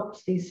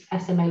smalts, these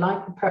SMA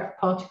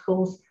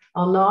lipoparticles,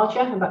 are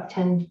larger, about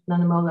 10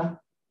 nanomolar,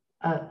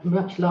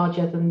 much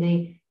larger than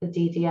the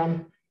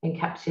DDM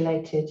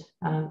encapsulated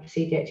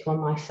CD81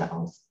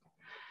 micelles.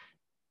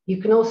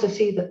 You can also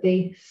see that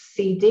the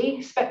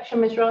CD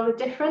spectrum is rather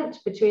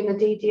different between the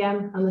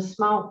DDM and the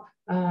smalt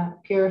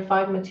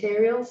purified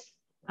materials,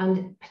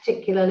 and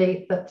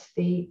particularly that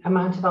the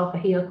amount of alpha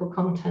helical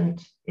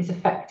content is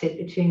affected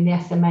between the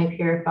SMA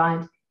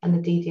purified and the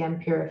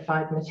DDM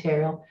purified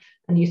material.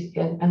 And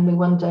we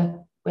wonder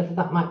whether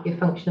that might be a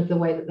function of the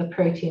way that the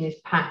protein is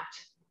packed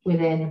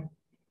within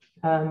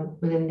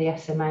the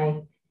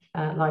SMA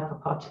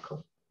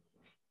lipoparticle.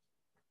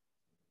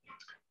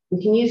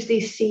 We can use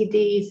these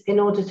CDs in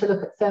order to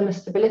look at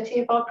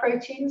thermostability of our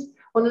proteins.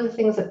 One of the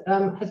things that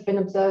has been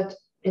observed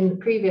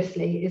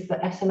previously is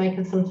that SMA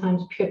can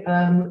sometimes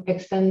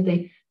extend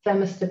the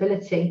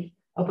thermostability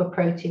of a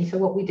protein. So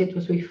what we did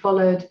was we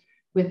followed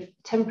with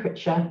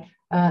temperature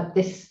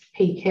this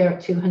peak here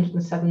at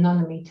 207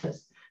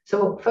 nanometers.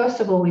 So first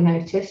of all we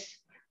noticed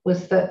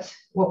was that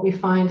what we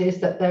find is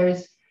that there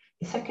is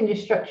the secondary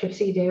structure of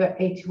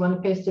CD81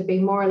 appears to be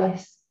more or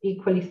less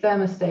equally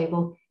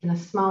thermostable in a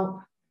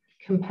smalt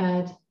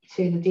compared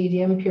to the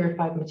DDM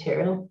purified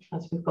material,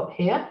 as we've got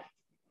here.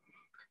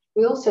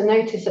 We also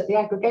notice that the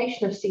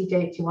aggregation of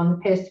CD81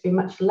 appears to be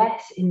much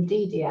less in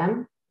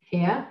DDM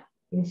here.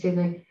 You can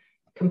see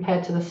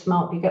compared to the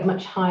smalt, you get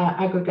much higher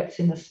aggregates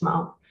in the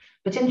smalt.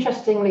 But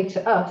interestingly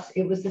to us,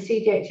 it was the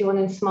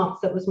CD81 in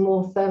smalts that was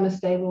more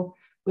thermostable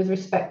with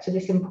respect to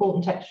this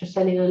important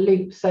extracellular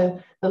loop.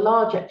 So the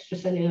large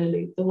extracellular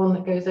loop, the one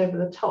that goes over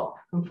the top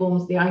and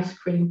forms the ice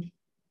cream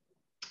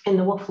in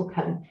the waffle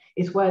cone,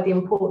 is where the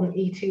important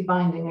E2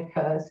 binding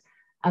occurs.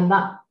 And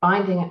that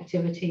binding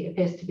activity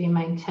appears to be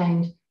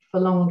maintained for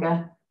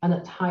longer and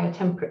at higher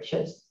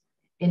temperatures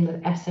in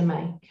the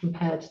SMA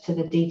compared to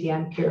the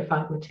DDM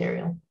purified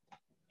material.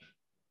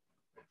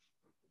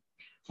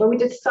 When we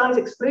did size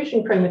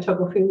exclusion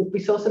chromatography, we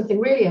saw something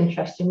really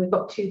interesting. We've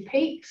got 2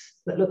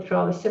 peaks that looked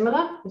rather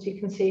similar, as you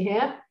can see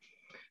here,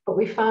 but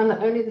we found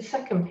that only the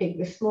second peak,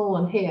 this small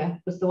one here,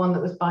 was the one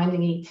that was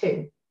binding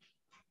E2.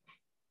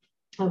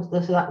 So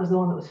that was the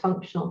one that was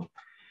functional.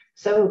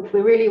 So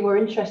we really were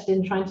interested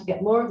in trying to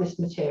get more of this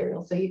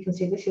material. So you can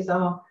see this is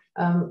a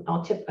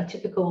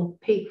typical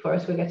peak for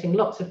us. We're getting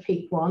lots of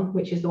peak 1,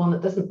 which is the one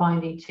that doesn't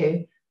bind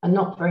E2, and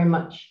not very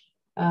much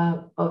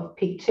of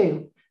peak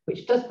 2,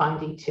 which does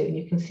bind E2. And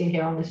you can see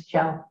here on this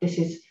gel, this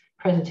is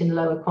present in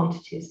lower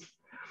quantities.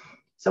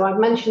 So I've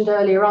mentioned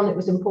earlier on, it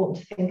was important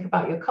to think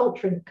about your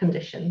culture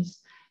conditions.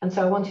 And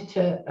so I wanted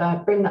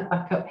to bring that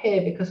back up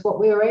here, because what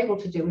we were able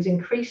to do was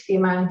increase the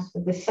amount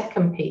of the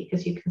second peak,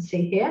 as you can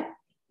see here,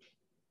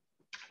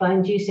 by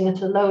inducing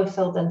at a lower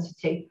cell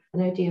density,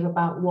 an OD of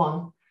about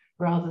 1,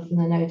 rather than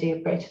an OD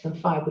of greater than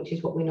 5, which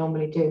is what we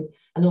normally do.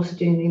 And also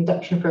doing the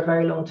induction for a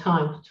very long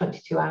time,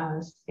 22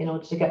 hours, in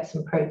order to get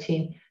some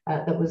protein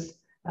that was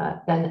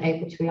then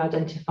able to be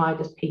identified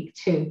as peak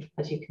 2,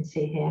 as you can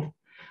see here.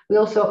 We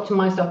also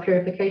optimized our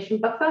purification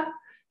buffer,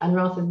 and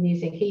rather than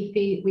using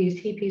HEPI, we used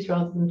HEPIs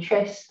rather than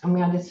tris, and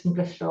we added some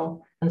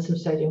glycerol and some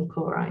sodium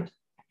chloride.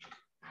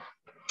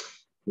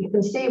 You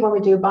can see when we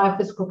do a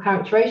biophysical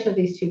characterization of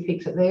these 2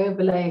 peaks that they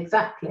overlay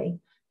exactly.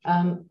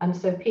 And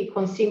so peak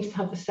 1 seems to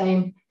have the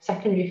same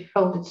secondary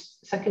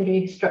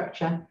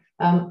structure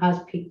as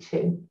peak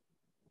 2.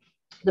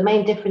 The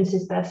main difference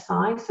is their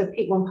size. So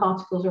peak 1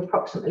 particles are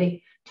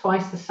approximately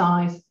twice the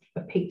size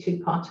of peak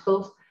 2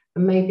 particles.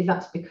 And maybe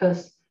that's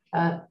because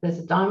there's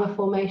a dimer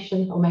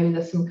formation, or maybe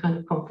there's some kind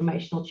of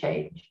conformational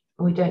change.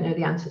 And we don't know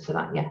the answer to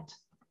that yet.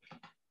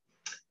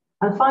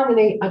 And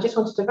finally, I just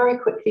wanted to very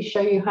quickly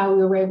show you how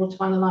we were able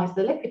to analyze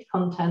the lipid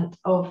content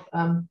of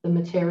the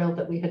material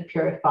that we had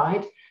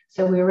purified.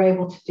 So we were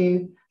able to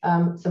do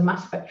some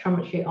mass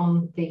spectrometry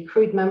on the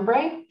crude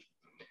membrane,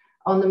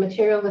 on the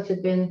material that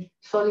had been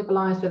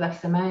solubilized with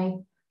SMA,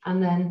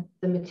 and then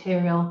the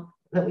material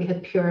that we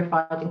had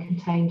purified and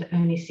contained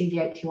only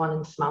CD81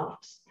 in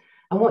smalts.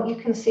 And what you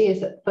can see is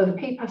that for the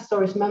P.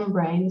 pastoris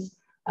membranes,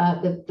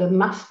 the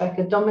mass spec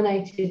are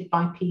dominated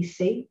by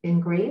PC in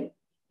green,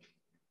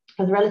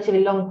 with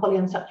relatively long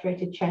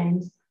polyunsaturated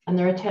chains, and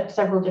there are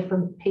several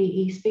different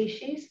PE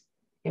species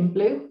in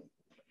blue.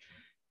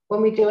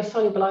 When we do a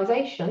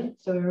solubilization,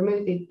 so we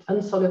remove the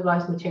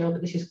unsolubilized material,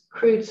 but this is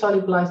crude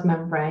solubilized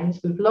membranes,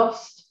 we've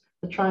lost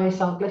the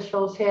triacyl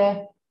glycerols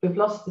here, we've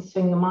lost the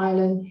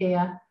sphingomyelin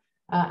here,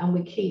 and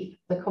we keep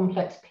the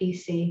complex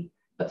PC,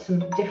 but some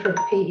different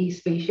PE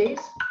species.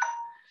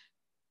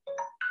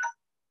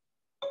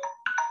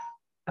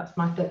 That's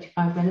my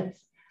 35 minutes.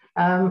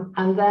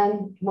 And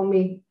then when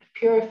we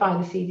purify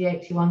the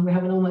CD81, we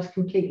have an almost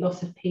complete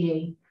loss of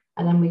PE,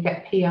 and then we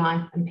get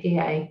PI and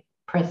PA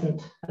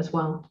present as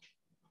well.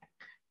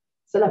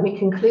 So let me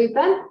conclude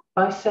then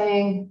by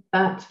saying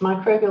that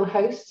microbial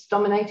hosts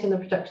dominate in the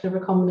production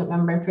of recombinant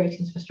membrane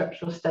proteins for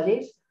structural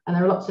studies. And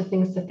there are lots of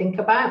things to think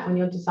about when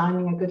you're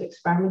designing a good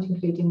experiment,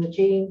 including the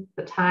gene,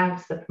 the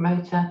tags, the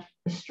promoter,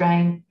 the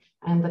strain,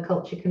 and the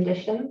culture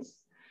conditions.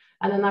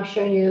 And then I've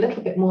shown you a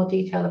little bit more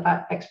detail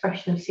about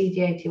expression of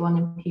CD81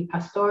 in P.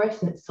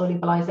 pastoris and its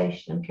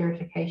solubilization and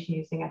purification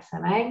using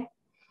SMA,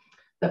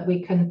 that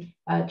we can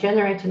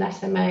generate an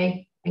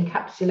SMA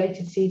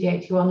encapsulated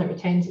CD81 that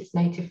retains its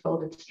native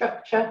folded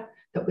structure,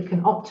 that we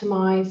can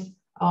optimize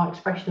our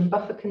expression and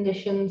buffer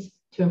conditions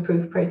to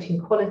improve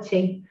protein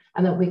quality,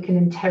 and that we can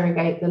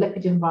interrogate the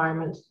lipid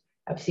environment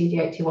of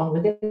CD81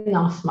 within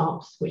our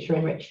SMARTs, which are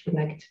enriched with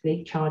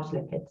negatively charged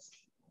lipids.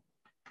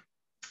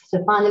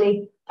 So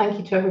finally, thank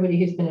you to everybody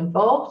who's been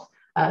involved.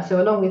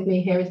 So along with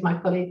me here is my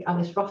colleague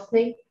Alice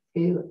Rosalynn,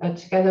 who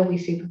together we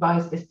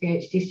supervise this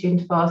PhD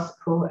student of ours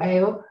called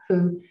Ao,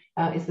 who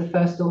is the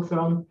first author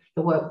on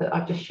the work that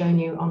I've just shown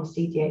you on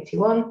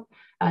CD81,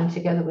 and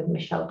together with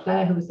Michelle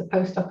Clare, who was the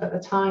postdoc at the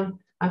time.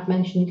 I've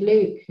mentioned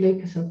Luke,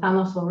 Lucas and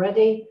Thanos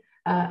already.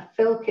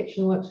 Phil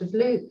Kitchen works with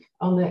Luke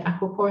on the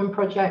aquaporin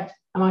project,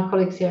 and my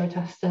colleagues here at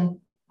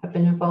Aston have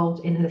been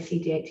involved in the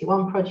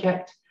CD81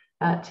 project,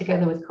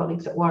 together with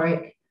colleagues at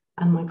Warwick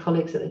and my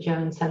colleagues at the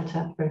Jones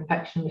Centre for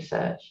Infection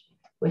Research.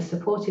 We're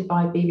supported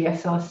by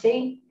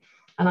BBSRC,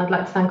 and I'd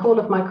like to thank all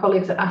of my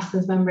colleagues at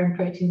Aston's Membrane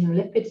Proteins and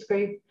Lipids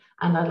Group,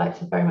 and I'd like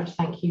to very much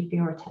thank you for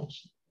your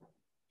attention.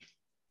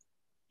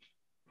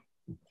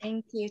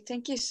 Thank you.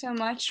 Thank you so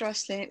much,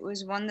 Rosalynn. It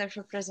was a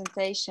wonderful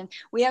presentation.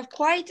 We have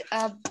quite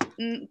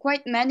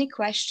many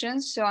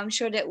questions, so I'm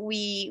sure that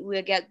we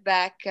will get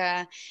back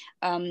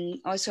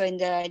also in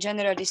the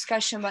general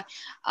discussion. But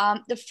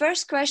the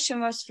first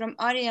question was from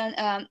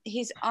Arian.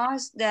 He's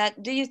asked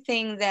that, do you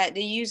think that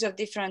the use of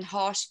different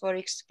hosts for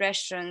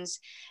expression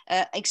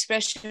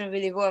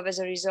will evolve as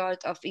a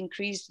result of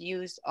increased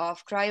use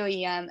of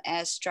cryo-EM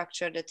as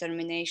structure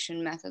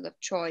determination method of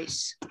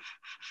choice?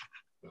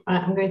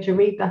 Right, I'm going to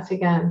read that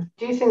again.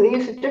 Do you think the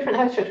use of different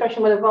hosts for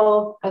expression will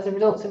evolve as a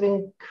result of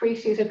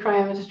increased use of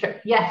cryo as a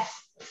structure? Yes.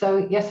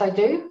 So yes, I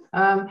do.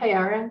 Hey,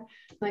 Arian,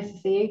 nice to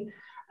see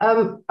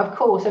you. Of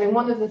course, I mean,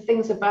 one of the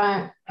things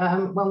about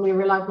when we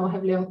relied more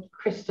heavily on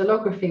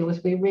crystallography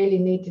was we really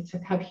needed to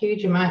have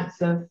huge amounts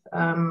of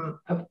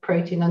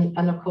protein,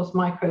 and of course,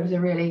 microbes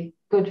are really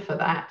good for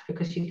that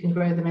because you can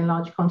grow them in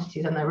large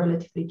quantities and they're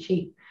relatively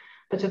cheap.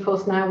 But of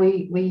course, now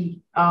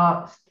we've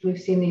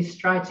seen these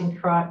strides in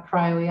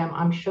cryo-EM.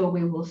 I'm sure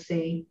we will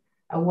see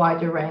a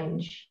wider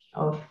range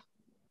of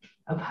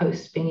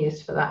hosts being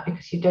used for that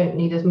because you don't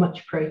need as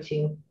much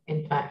protein,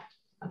 in fact.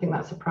 I think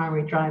that's a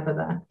primary driver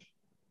there.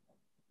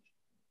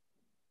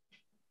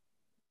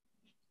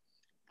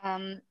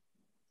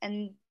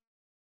 And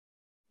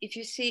if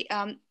you see,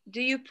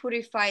 do you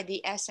purify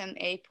the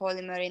SMA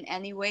polymer in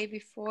any way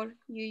before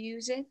you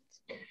use it?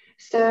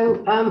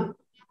 So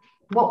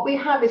what we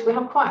have is we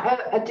have quite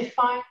a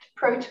defined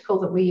protocol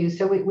that we use.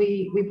 So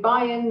we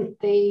buy in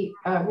the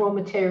raw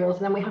materials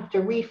and then we have to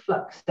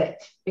reflux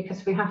it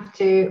because we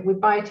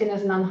buy it in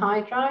as an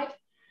anhydride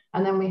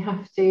and then we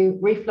have to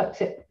reflux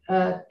it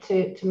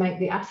to make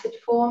the acid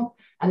form.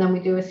 And then we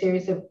do a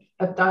series of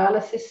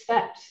dialysis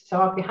steps.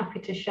 So I'll be happy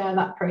to share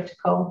that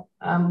protocol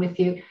with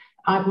you.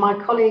 My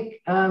colleague,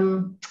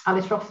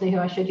 Alice Rosalynn, who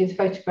I showed you the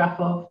photograph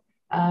of,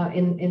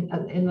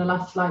 in the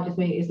last slide with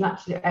me, is an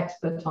absolute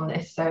expert on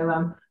this.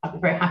 So I'd be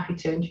very happy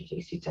to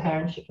introduce you to her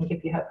and she can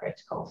give you her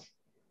protocols.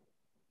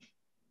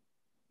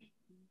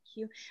 Thank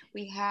you.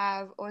 We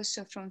have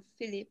also from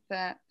Philip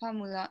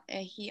Pamula,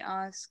 he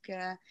asked,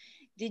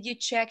 did you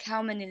check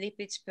how many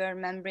lipids per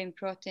membrane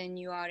protein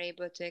you are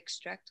able to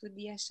extract with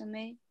the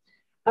SMA?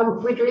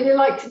 We'd really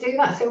like to do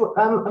that. So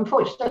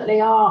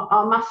unfortunately,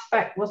 our mass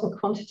spec wasn't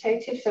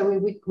quantitative,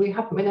 so we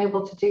haven't been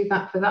able to do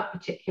that for that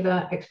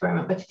particular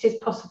experiment, but it is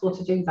possible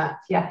to do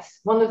that,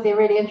 yes. One of the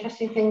really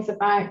interesting things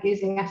about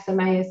using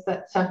SMA is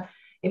that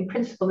in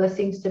principle, there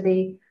seems to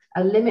be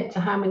a limit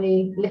to how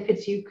many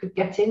lipids you could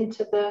get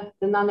into the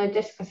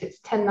nanodisk because it's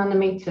 10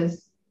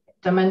 nanometers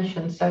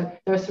dimension. So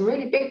there are some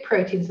really big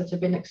proteins that have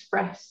been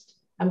expressed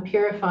and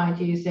purified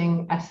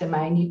using SMA,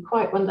 and you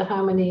quite wonder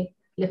how many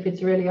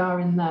lipids really are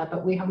in there,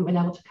 but we haven't been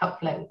able to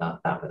calculate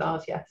that with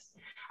ours, yes.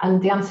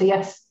 And the answer,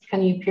 yes,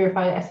 can you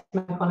purify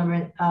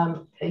microbial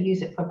and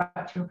use it for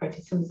bacterial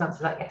protein? Somebody's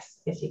answered that,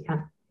 yes, you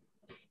can.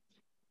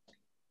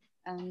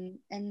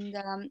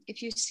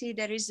 If you see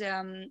there is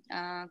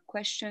a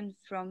question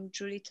from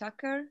Julie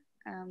Tucker,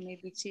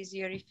 maybe it's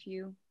easier if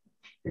you...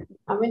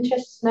 I'm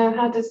interested to know,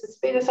 how does the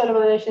speed of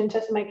solubilization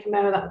test make you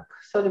know that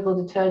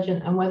soluble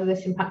detergent, and whether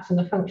this impacts on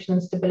the function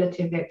and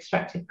stability of the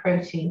extracted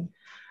protein?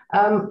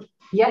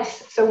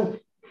 Yes, so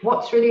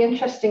what's really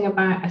interesting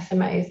about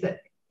SMA is that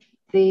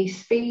the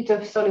speed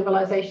of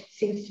solubilization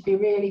seems to be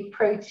really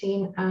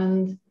protein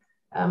and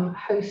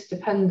host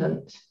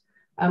dependent.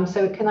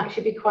 So it can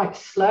actually be quite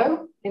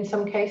slow. In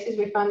some cases,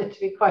 we found it to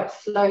be quite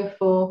slow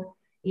for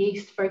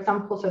yeast, for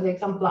example. So the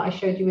example that I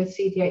showed you with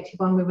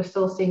CD81, we were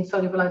still seeing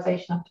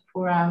solubilization after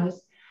 4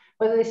 hours.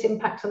 Whether this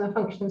impacts on the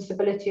function and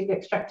stability of the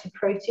extracted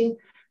protein,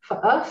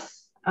 for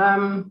us,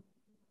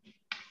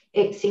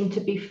 it seemed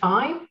to be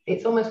fine.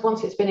 It's almost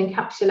once it's been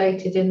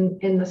encapsulated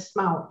in the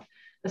smelt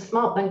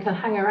then can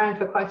hang around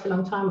for quite a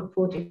long time at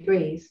 4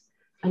 degrees,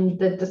 and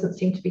there doesn't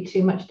seem to be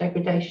too much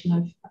degradation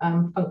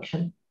of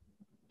function.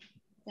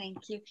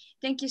 Thank you.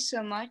 Thank you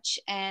so much.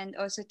 And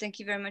also thank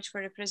you very much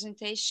for the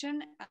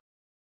presentation.